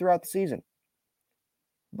happen throughout the season.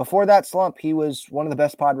 Before that slump, he was one of the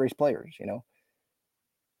best Padres players, you know.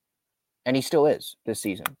 And he still is this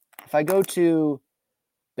season. If I go to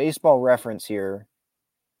Baseball Reference here,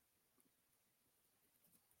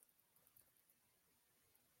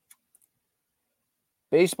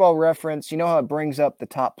 Baseball Reference, you know how it brings up the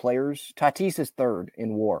top players? Tatis is 3rd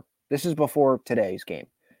in WAR. This is before today's game.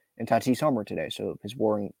 And Tatis homered today, so his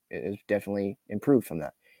WAR is definitely improved from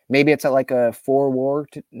that. Maybe it's at like a 4 WAR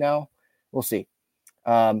now. We'll see.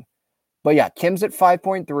 But yeah, Kim's at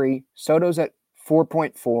 5.3, Soto's at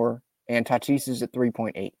 4.4, and Tatis is at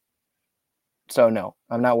 3.8. So no,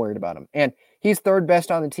 I'm not worried about him. And he's 3rd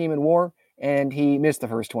best on the team in WAR, and he missed the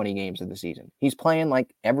first 20 games of the season. He's playing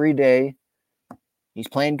like every day. He's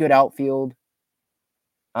playing good outfield.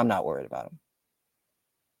 I'm not worried about him.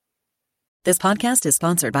 This podcast is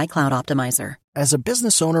sponsored by Cloud Optimizer. As a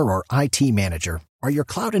business owner or IT manager, are your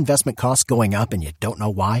cloud investment costs going up and you don't know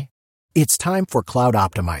why? It's time for Cloud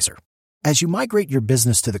Optimizer. As you migrate your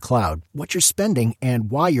business to the cloud, what you're spending and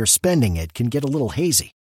why you're spending it can get a little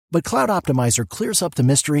hazy. But Cloud Optimizer clears up the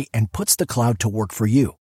mystery and puts the cloud to work for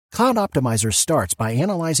you. Cloud Optimizer starts by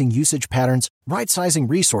analyzing usage patterns, right-sizing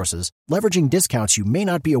resources, leveraging discounts you may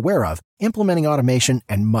not be aware of, implementing automation,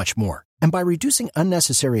 and much more. And by reducing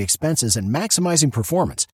unnecessary expenses and maximizing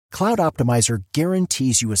performance, Cloud Optimizer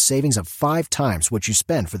guarantees you a savings of 5 times what you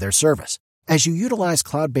spend for their service. As you utilize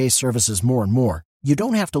cloud-based services more and more, you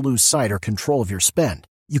don't have to lose sight or control of your spend.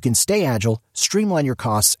 You can stay agile, streamline your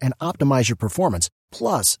costs, and optimize your performance,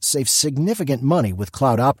 plus save significant money with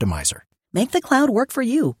Cloud Optimizer. Make the cloud work for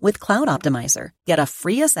you with Cloud Optimizer. Get a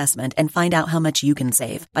free assessment and find out how much you can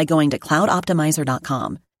save by going to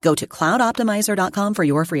cloudoptimizer.com. Go to cloudoptimizer.com for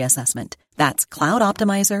your free assessment. That's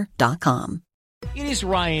cloudoptimizer.com. It is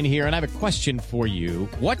Ryan here, and I have a question for you.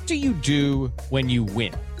 What do you do when you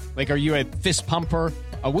win? Like, are you a fist pumper,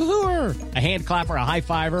 a woohooer, a hand clapper, a high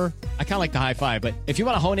fiver? I kind of like the high five, but if you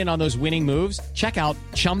want to hone in on those winning moves, check out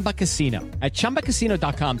Chumba Casino. At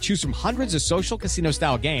ChumbaCasino.com, choose from hundreds of social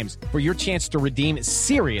casino-style games for your chance to redeem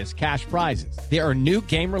serious cash prizes. There are new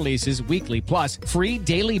game releases weekly, plus free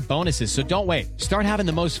daily bonuses, so don't wait. Start having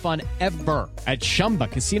the most fun ever at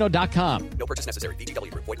ChumbaCasino.com. No purchase necessary.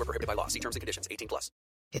 VGW. Void where prohibited by law. See terms and conditions. 18+.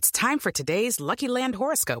 It's time for today's Lucky Land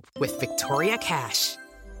horoscope with Victoria Cash.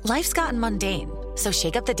 Life's gotten mundane, so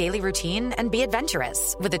shake up the daily routine and be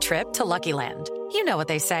adventurous with a trip to Lucky Land. You know what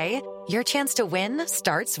they say, your chance to win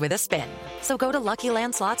starts with a spin. So go to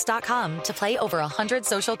LuckyLandSlots.com to play over 100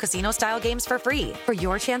 social casino-style games for free for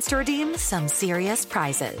your chance to redeem some serious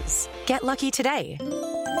prizes. Get lucky today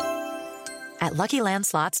at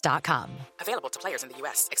LuckyLandSlots.com. Available to players in the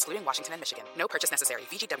U.S., excluding Washington and Michigan. No purchase necessary.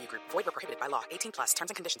 VGW Group. Void where prohibited by law. 18+. Terms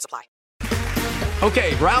and conditions apply.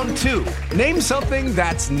 Okay, round two. Name something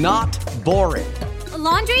that's not boring. A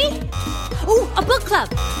laundry? Ooh, a book club.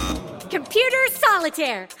 Computer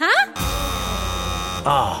solitaire, huh?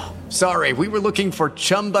 Ah, sorry, we were looking for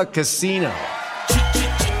Chumba Casino.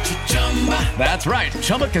 That's right,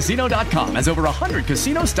 ChumbaCasino.com has over 100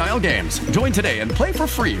 casino-style games. Join today and play for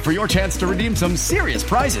free for your chance to redeem some serious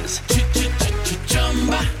prizes.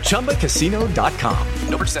 ChumbaCasino.com.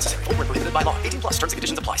 No purchase necessary. Void where prohibited by law. 18+. Terms and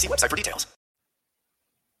conditions apply. See website for details.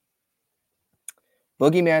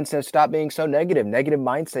 Boogeyman says, stop being so negative. Negative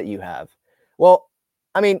mindset you have. Well,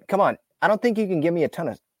 I mean, come on. I don't think you can give me a ton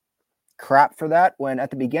of crap for that when at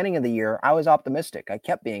the beginning of the year, I was optimistic. I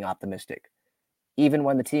kept being optimistic. Even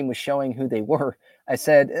when the team was showing who they were, I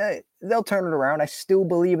said, they'll turn it around. I still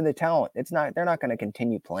believe in the talent. They're not going to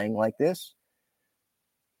continue playing like this.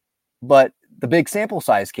 But the big sample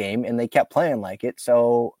size came and they kept playing like it.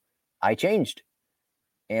 So I changed.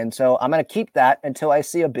 And so I'm going to keep that until I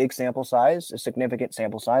see a big sample size, a significant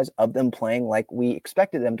sample size of them playing like we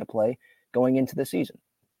expected them to play going into the season.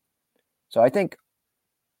 So I think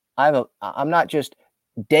I'm not just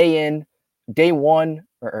day one,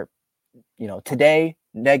 or today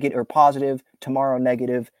negative or positive, tomorrow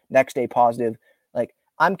negative, next day positive. Like,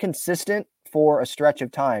 I'm consistent for a stretch of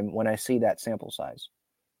time when I see that sample size.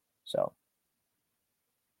 So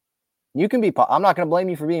you can be, I'm not going to blame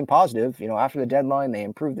you for being positive. After the deadline, they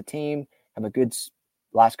improved the team, have a good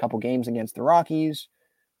last couple games against the Rockies.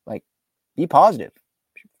 Like, be positive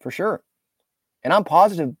for sure. And I'm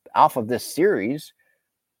positive off of this series,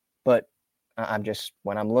 but I'm just,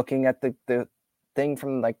 when I'm looking at the thing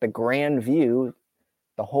from like the grand view,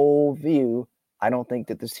 the whole view, I don't think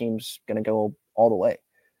that this team's going to go all the way.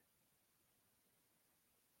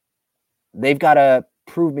 They've got to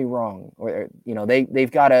prove me wrong, or,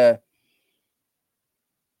 they've got to,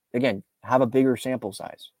 again, have a bigger sample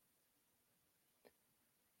size.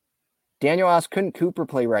 Daniel asked, couldn't Cooper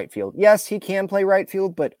play right field? Yes, he can play right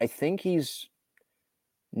field, but I think he's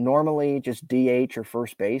normally just DH or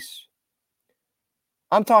first base.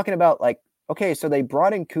 I'm talking about, like, okay, so they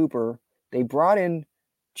brought in Cooper, they brought in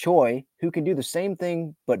Choi, who can do the same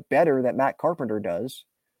thing but better that Matt Carpenter does,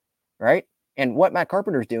 right? And what Matt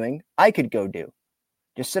Carpenter's doing, I could go do.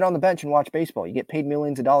 Just sit on the bench and watch baseball. You get paid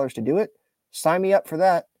millions of dollars to do it. Sign me up for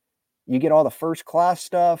that. You get all the first class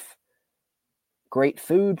stuff, great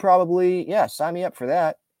food probably. Yeah, sign me up for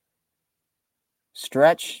that.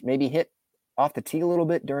 Stretch, maybe hit off the tee a little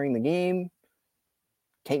bit during the game.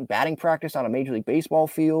 Take batting practice on a Major League Baseball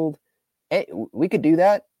field. We could do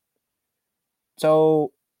that.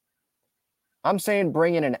 So I'm saying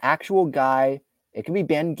bring in an actual guy. It could be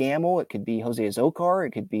Ben Gamble. It could be Jose Azocar.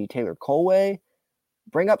 It could be Taylor Colway.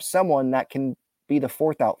 Bring up someone that can be the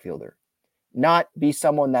fourth outfielder. Not be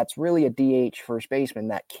someone that's really a DH first baseman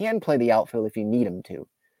that can play the outfield if you need him to.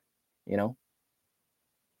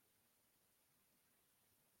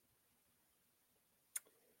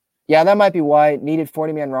 Yeah, that might be why it needed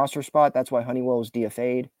 40-man roster spot. That's why Honeywell was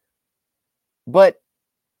DFA'd. But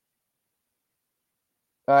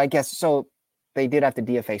I guess so they did have to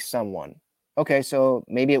DFA someone. Okay, so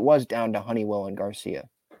maybe it was down to Honeywell and Garcia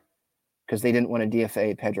because they didn't want to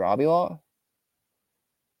DFA Pedro Avila.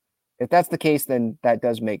 If that's the case, then that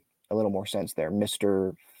does make a little more sense there,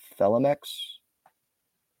 Mr. Felamex.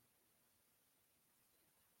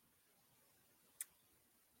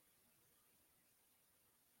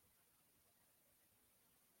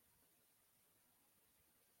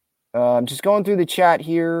 I'm just going through the chat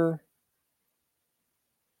here.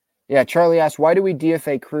 Yeah, Charlie asked, why do we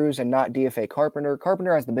DFA Cruz and not DFA Carpenter?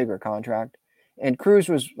 Carpenter has the bigger contract. And Cruz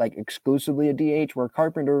was like exclusively a DH, where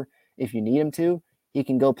Carpenter, if you need him to, he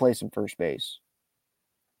can go play some first base.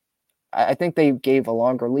 I think they gave a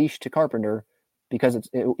longer leash to Carpenter because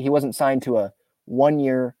he wasn't signed to a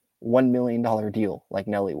 1-year, $1 million deal like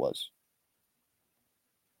Nelly was.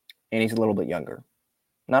 And he's a little bit younger.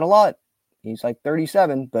 Not a lot. He's like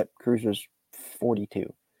 37, but Cruz was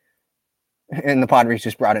 42. And the Padres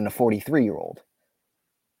just brought in a 43-year-old.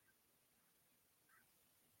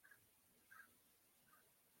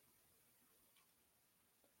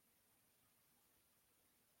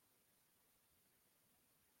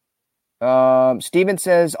 Steven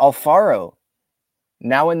says Alfaro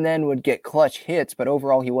now and then would get clutch hits, but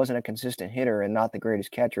overall he wasn't a consistent hitter and not the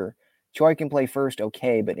greatest catcher. Choi can play first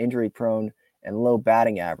okay, but injury prone and low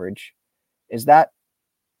batting average. Did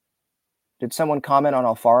someone comment on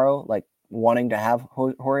Alfaro, like wanting to have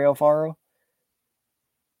Jorge Alfaro?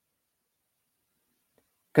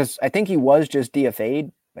 Because I think he was just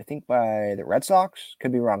DFA'd, I think by the Red Sox.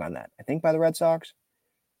 Could be wrong on that. I think by the Red Sox.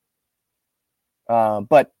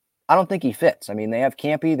 But I don't think he fits. I mean, they have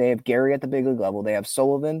Campy, they have Gary at the big league level, they have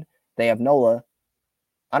Sullivan, they have Nola.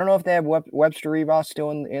 I don't know if they have Webster Rivas still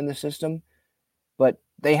in the system, but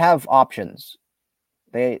they have options.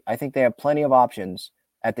 I think they have plenty of options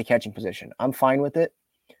at the catching position. I'm fine with it.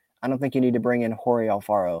 I don't think you need to bring in Jorge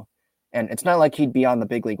Alfaro. And it's not like he'd be on the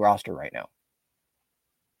big league roster right now.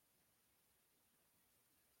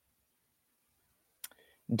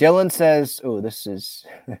 Dylan says, this is...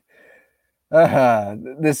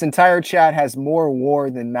 this entire chat has more WAR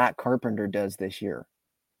than Matt Carpenter does this year.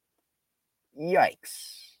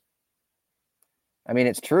 Yikes. I mean,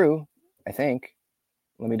 it's true, I think.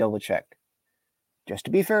 Let me double check. Just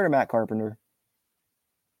to be fair to Matt Carpenter.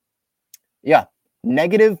 Yeah,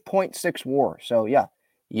 negative 0.6 WAR. So, yeah,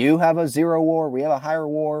 you have a 0 WAR. We have a higher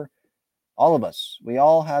WAR. All of us. We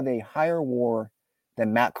all have a higher WAR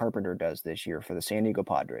than Matt Carpenter does this year for the San Diego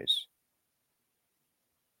Padres.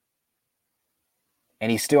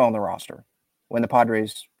 And he's still on the roster when the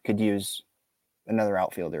Padres could use another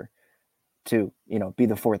outfielder to, be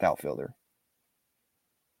the fourth outfielder.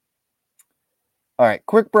 All right,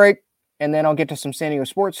 quick break, and then I'll get to some San Diego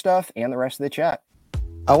sports stuff and the rest of the chat.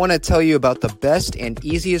 I want to tell you about the best and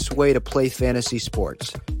easiest way to play fantasy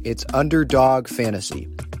sports. It's Underdog Fantasy.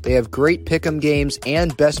 They have great pick'em games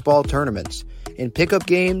and best ball tournaments. In pickup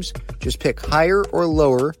games, just pick higher or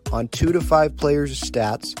lower on 2 to 5 players'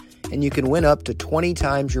 stats, and you can win up to 20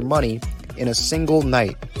 times your money in a single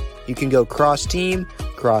night. You can go cross-team,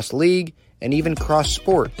 cross-league, and even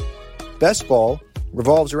cross-sport. Best ball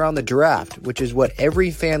revolves around the draft, which is what every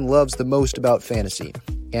fan loves the most about fantasy,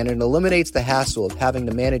 and it eliminates the hassle of having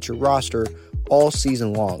to manage your roster all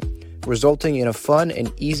season long, resulting in a fun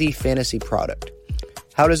and easy fantasy product.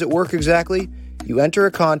 How does it work exactly? You enter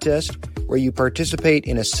a contest where you participate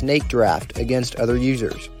in a snake draft against other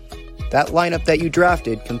users. That lineup that you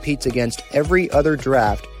drafted competes against every other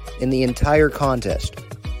draft in the entire contest.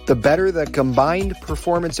 The better the combined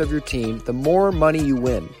performance of your team, the more money you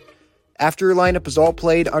win. After your lineup is all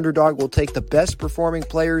played, Underdog will take the best performing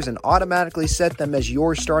players and automatically set them as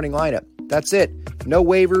your starting lineup. That's it. No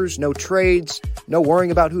waivers, no trades, no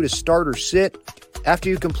worrying about who to start or sit. After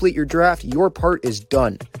you complete your draft, your part is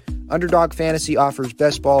done. Underdog Fantasy offers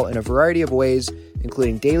best ball in a variety of ways,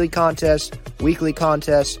 including daily contests, weekly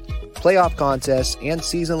contests, playoff contests, and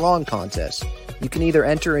season-long contests. You can either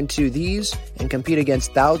enter into these and compete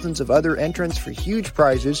against thousands of other entrants for huge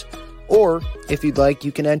prizes, or, if you'd like,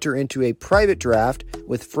 you can enter into a private draft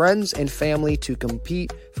with friends and family to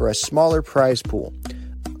compete for a smaller prize pool.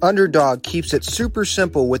 Underdog keeps it super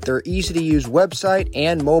simple with their easy-to-use website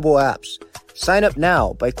and mobile apps. Sign up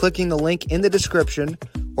now by clicking the link in the description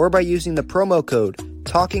or by using the promo code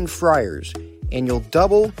TALKINGFRIARS, and you'll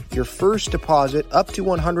double your first deposit up to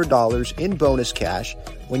 $100 in bonus cash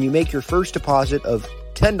when you make your first deposit of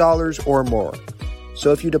 $10 or more.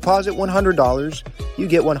 So if you deposit $100, you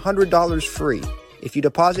get $100 free. If you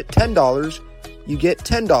deposit $10, you get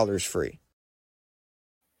 $10 free.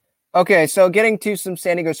 Okay, so getting to some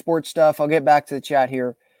San Diego sports stuff, I'll get back to the chat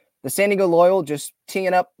here. The San Diego Loyal, just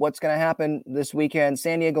teeing up what's going to happen this weekend.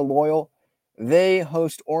 San Diego Loyal, they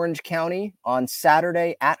host Orange County on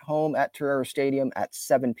Saturday at home at Torero Stadium at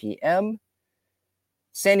 7 p.m.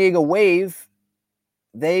 San Diego Wave,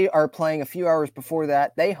 they are playing a few hours before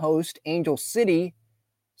that. They host Angel City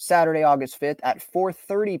Saturday, August 5th at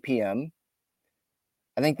 4:30 p.m.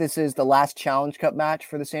 I think this is the last Challenge Cup match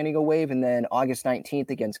for the San Diego Wave, and then August 19th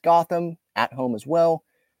against Gotham at home as well.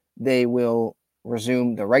 They will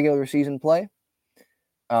resume the regular season play.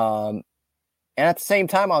 And at the same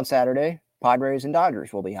time on Saturday, Padres and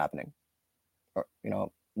Dodgers will be happening. Or,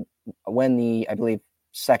 when I believe,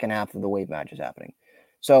 second half of the wave match is happening.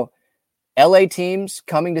 So LA teams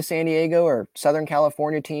coming to San Diego, or Southern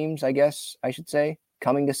California teams, I guess I should say,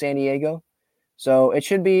 coming to San Diego. So it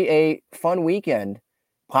should be a fun weekend.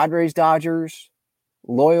 Padres, Dodgers,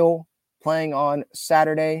 Loyal playing on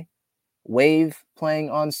Saturday, Wave playing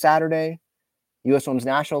on Saturday. U.S. Women's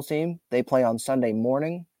National Team, they play on Sunday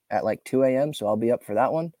morning at like 2 a.m., so I'll be up for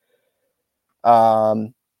that one.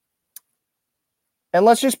 And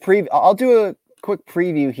let's just I'll do a quick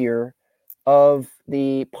preview here of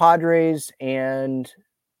the Padres and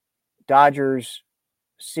Dodgers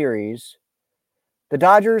series. The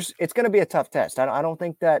Dodgers, it's going to be a tough test. I don't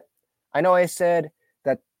think that, I know I said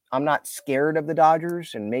that I'm not scared of the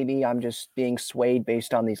Dodgers, and maybe I'm just being swayed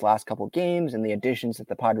based on these last couple games and the additions that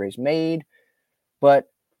the Padres made. But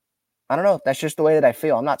I don't know. That's just the way that I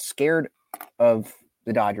feel. I'm not scared of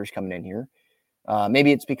the Dodgers coming in here.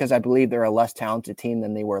 Maybe it's because I believe they're a less talented team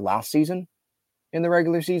than they were last season in the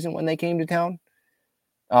regular season when they came to town.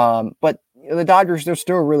 But the Dodgers, they're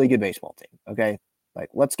still a really good baseball team. Okay. Like,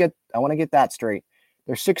 I want to get that straight.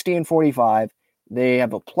 They're 60-45. They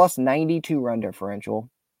have a plus 92 run differential.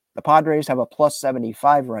 The Padres have a plus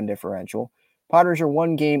 75 run differential. Padres are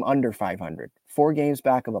 1 game under 500, 4 games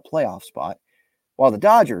back of a playoff spot, while the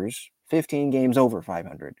Dodgers, 15 games over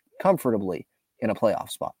 500, comfortably in a playoff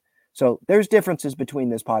spot. So there's differences between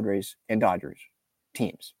this Padres and Dodgers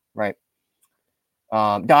teams, right?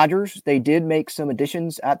 Dodgers, they did make some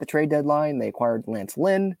additions at the trade deadline. They acquired Lance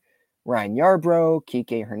Lynn, Ryan Yarbrough,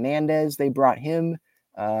 Kike Hernandez. They brought him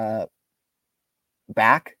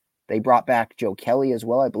back. They brought back Joe Kelly as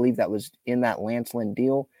well. I believe that was in that Lance Lynn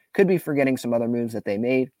deal. Could be forgetting some other moves that they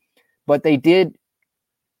made. But they did,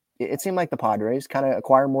 it seemed like the Padres kind of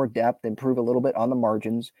acquire more depth, improve a little bit on the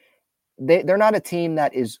margins. They're not a team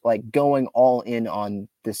that is like going all in on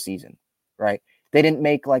this season, right? They didn't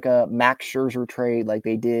make like a Max Scherzer trade like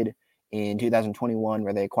they did in 2021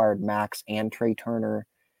 where they acquired Max and Trey Turner.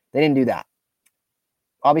 They didn't do that.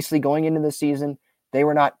 Obviously, going into the season, they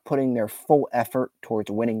were not putting their full effort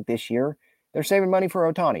towards winning this year. They're saving money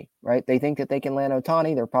for Ohtani, right? They think that they can land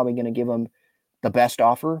Ohtani. They're probably going to give him the best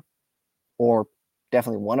offer, or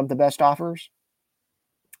definitely one of the best offers.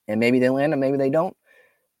 And maybe they land him, maybe they don't.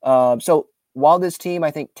 So while this team,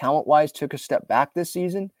 I think talent-wise, took a step back this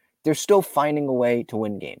season, they're still finding a way to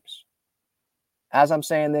win games. As I'm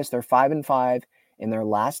saying this, they're 5-5 in their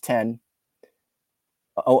last 10.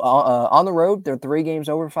 On the road, they're 3 games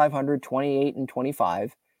over 500,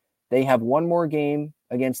 28-25. They have one more game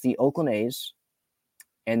against the Oakland A's,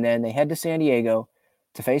 and then they head to San Diego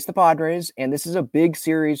to face the Padres, and this is a big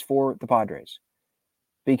series for the Padres.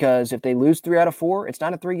 Because if they lose 3 out of 4, it's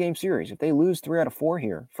not a 3-game series. If they lose 3 out of 4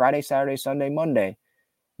 here, Friday, Saturday, Sunday, Monday,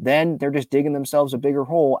 then they're just digging themselves a bigger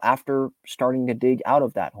hole after starting to dig out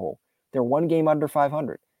of that hole. They're 1 game under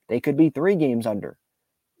 500. They could be 3 games under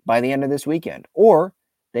by the end of this weekend, or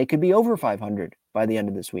they could be over 500 by the end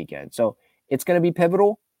of this weekend. So it's going to be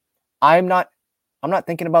pivotal. I'm not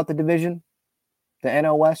thinking about the division, the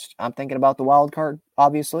NL West. I'm thinking about the wild card,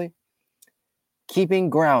 obviously. Keeping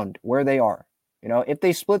ground where they are. If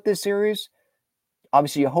they split this series,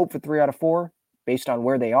 obviously you hope for 3 out of 4 based on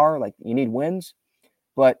where they are. Like, you need wins.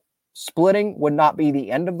 But splitting would not be the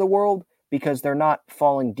end of the world because they're not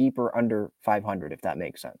falling deeper under 500, if that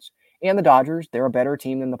makes sense. And the Dodgers, they're a better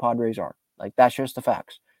team than the Padres are. Like, that's just the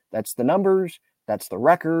facts. That's the numbers. That's the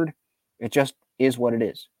record. It just is what it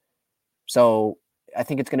is. So I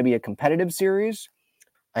think it's going to be a competitive series.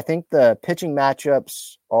 I think some of the pitching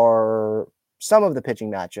matchups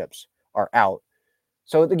are out.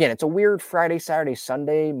 So again, it's a weird Friday, Saturday,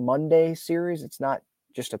 Sunday, Monday series. It's not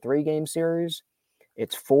just a 3-game series.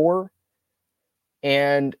 It's 4.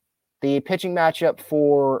 And the pitching matchup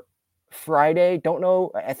for Friday, don't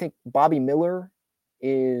know. I think Bobby Miller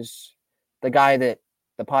is the guy that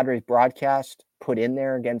the Padres broadcast put in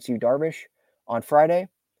there against Yu Darvish on Friday.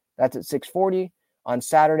 That's at 6:40. On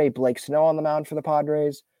Saturday, Blake Snell on the mound for the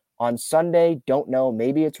Padres. On Sunday, don't know.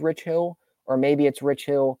 Maybe it's Rich Hill, or maybe it's Rich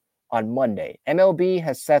Hill on Monday. MLB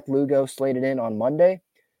has Seth Lugo slated in on Monday.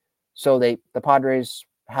 So the Padres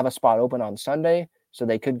have a spot open on Sunday. So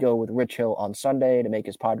they could go with Rich Hill on Sunday to make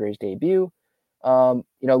his Padres debut.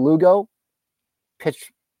 Lugo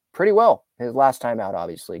pitched pretty well his last time out,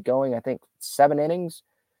 obviously. Going, I think, 7 innings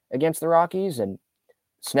against the Rockies. And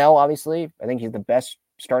Snell, obviously, I think he's the best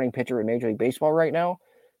starting pitcher in Major League Baseball right now.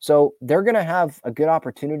 So they're going to have a good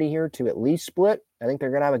opportunity here to at least split. I think they're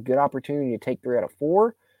going to have a good opportunity to take 3 out of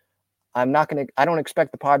 4. I don't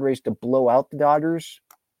expect the Padres to blow out the Dodgers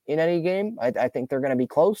in any game. I think they're going to be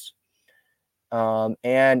close.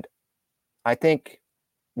 And I think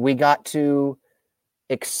we got to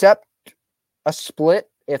accept a split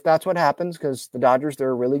if that's what happens, because the Dodgers,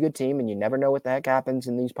 they're a really good team, and you never know what the heck happens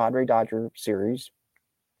in these Padre-Dodger series.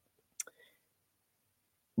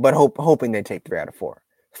 But hoping they take 3 out of 4.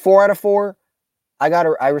 4 out of 4,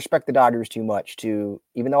 I respect the Dodgers too much to,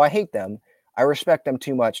 even though I hate them, I respect them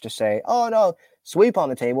too much to say, oh no, sweep on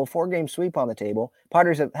the table, 4-game sweep on the table.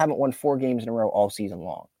 Padres haven't won 4 games in a row all season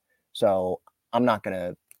long. So I'm not going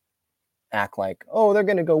to act like, oh, they're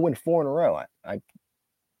going to go win 4 in a row. I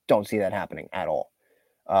don't see that happening at all.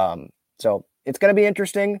 So it's going to be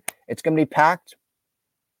interesting. It's going to be packed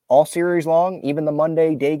all series long. Even the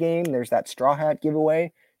Monday day game, there's that straw hat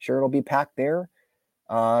giveaway. Sure, it'll be packed there.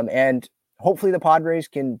 And hopefully the Padres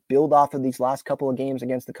can build off of these last couple of games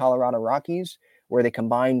against the Colorado Rockies, where they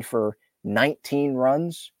combined for 19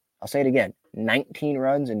 runs. I'll say it again, 19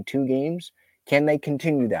 runs in 2 games. Can they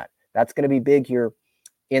continue that? That's going to be big here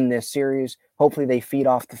in this series. Hopefully they feed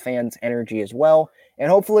off the fans' energy as well. And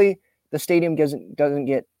hopefully the stadium doesn't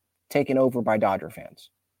get taken over by Dodger fans.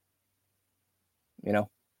 You know,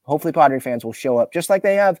 hopefully Padre fans will show up just like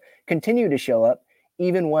they have continued to show up,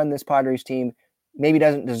 even when this Padres team maybe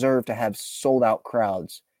doesn't deserve to have sold out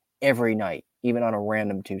crowds every night, even on a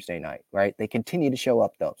random Tuesday night, right? They continue to show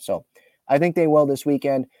up though. So I think they will this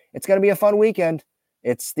weekend. It's going to be a fun weekend.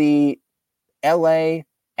 It's the LA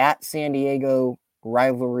at San Diego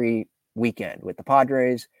rivalry weekend with the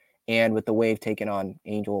Padres and with the Wave taking on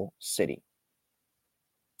Angel City.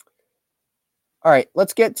 All right,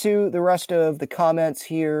 let's get to the rest of the comments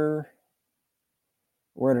here.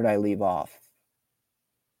 Where did I leave off?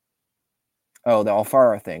 Oh, the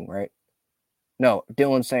Alfaro thing, right? No,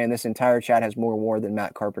 Dylan's saying this entire chat has more WAR than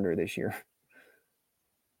Matt Carpenter this year.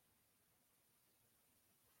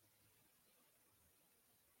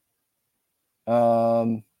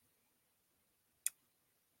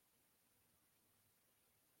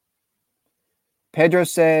 Pedro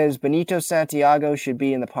says Benito Santiago should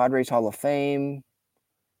be in the Padres Hall of Fame.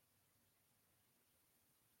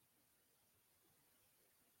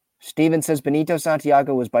 Steven says Benito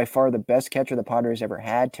Santiago was by far the best catcher the Padres ever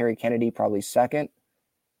had. Terry Kennedy probably second.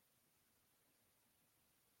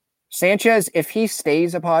 Sanchez, if he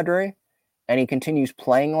stays a Padre and he continues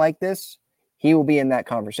playing like this, he will be in that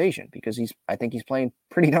conversation because I think he's playing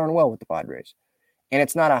pretty darn well with the Padres. And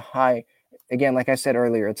it's not a high, again, like I said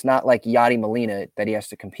earlier, it's not like Yadi Molina that he has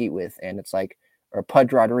to compete with. And it's like, or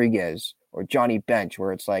Pudge Rodriguez or Johnny Bench,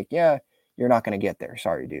 where it's like, yeah, you're not going to get there.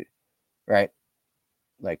 Sorry, dude. Right?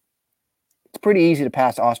 Like, it's pretty easy to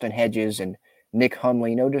pass Austin Hedges and Nick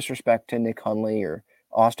Hundley. No disrespect to Nick Hundley or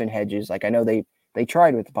Austin Hedges. Like, I know they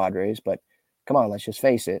tried with the Padres, but come on, let's just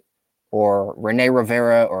face it. Or Rene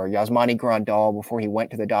Rivera or Yasmani Grandal before he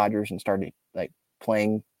went to the Dodgers and started like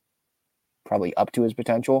playing probably up to his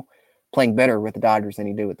potential, playing better with the Dodgers than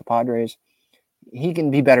he did with the Padres. He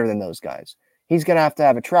can be better than those guys. He's going to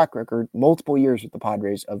have a track record, multiple years with the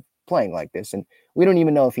Padres of playing like this. And we don't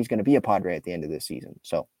even know if he's going to be a Padre at the end of this season.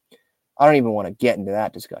 So I don't even want to get into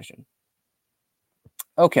that discussion.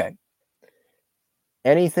 Okay.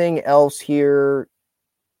 Anything else here?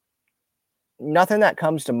 Nothing that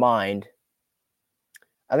comes to mind.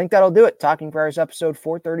 I think that'll do it. Talking Friars episode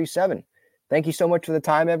 437. Thank you so much for the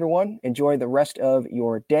time, everyone. Enjoy the rest of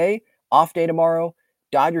your day. Off day tomorrow.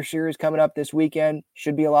 Dodger series coming up this weekend.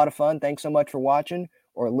 Should be a lot of fun. Thanks so much for watching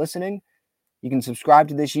or listening. You can subscribe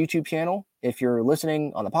to this YouTube channel if you're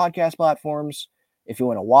listening on the podcast platforms. If you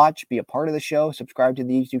want to watch, be a part of the show, subscribe to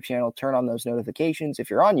the YouTube channel, turn on those notifications.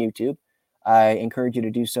 If you're on YouTube, I encourage you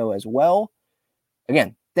to do so as well.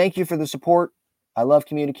 Again, thank you for the support. I love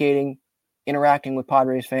communicating, interacting with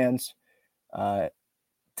Padres fans.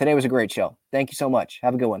 Today was a great show. Thank you so much.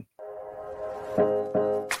 Have a good one.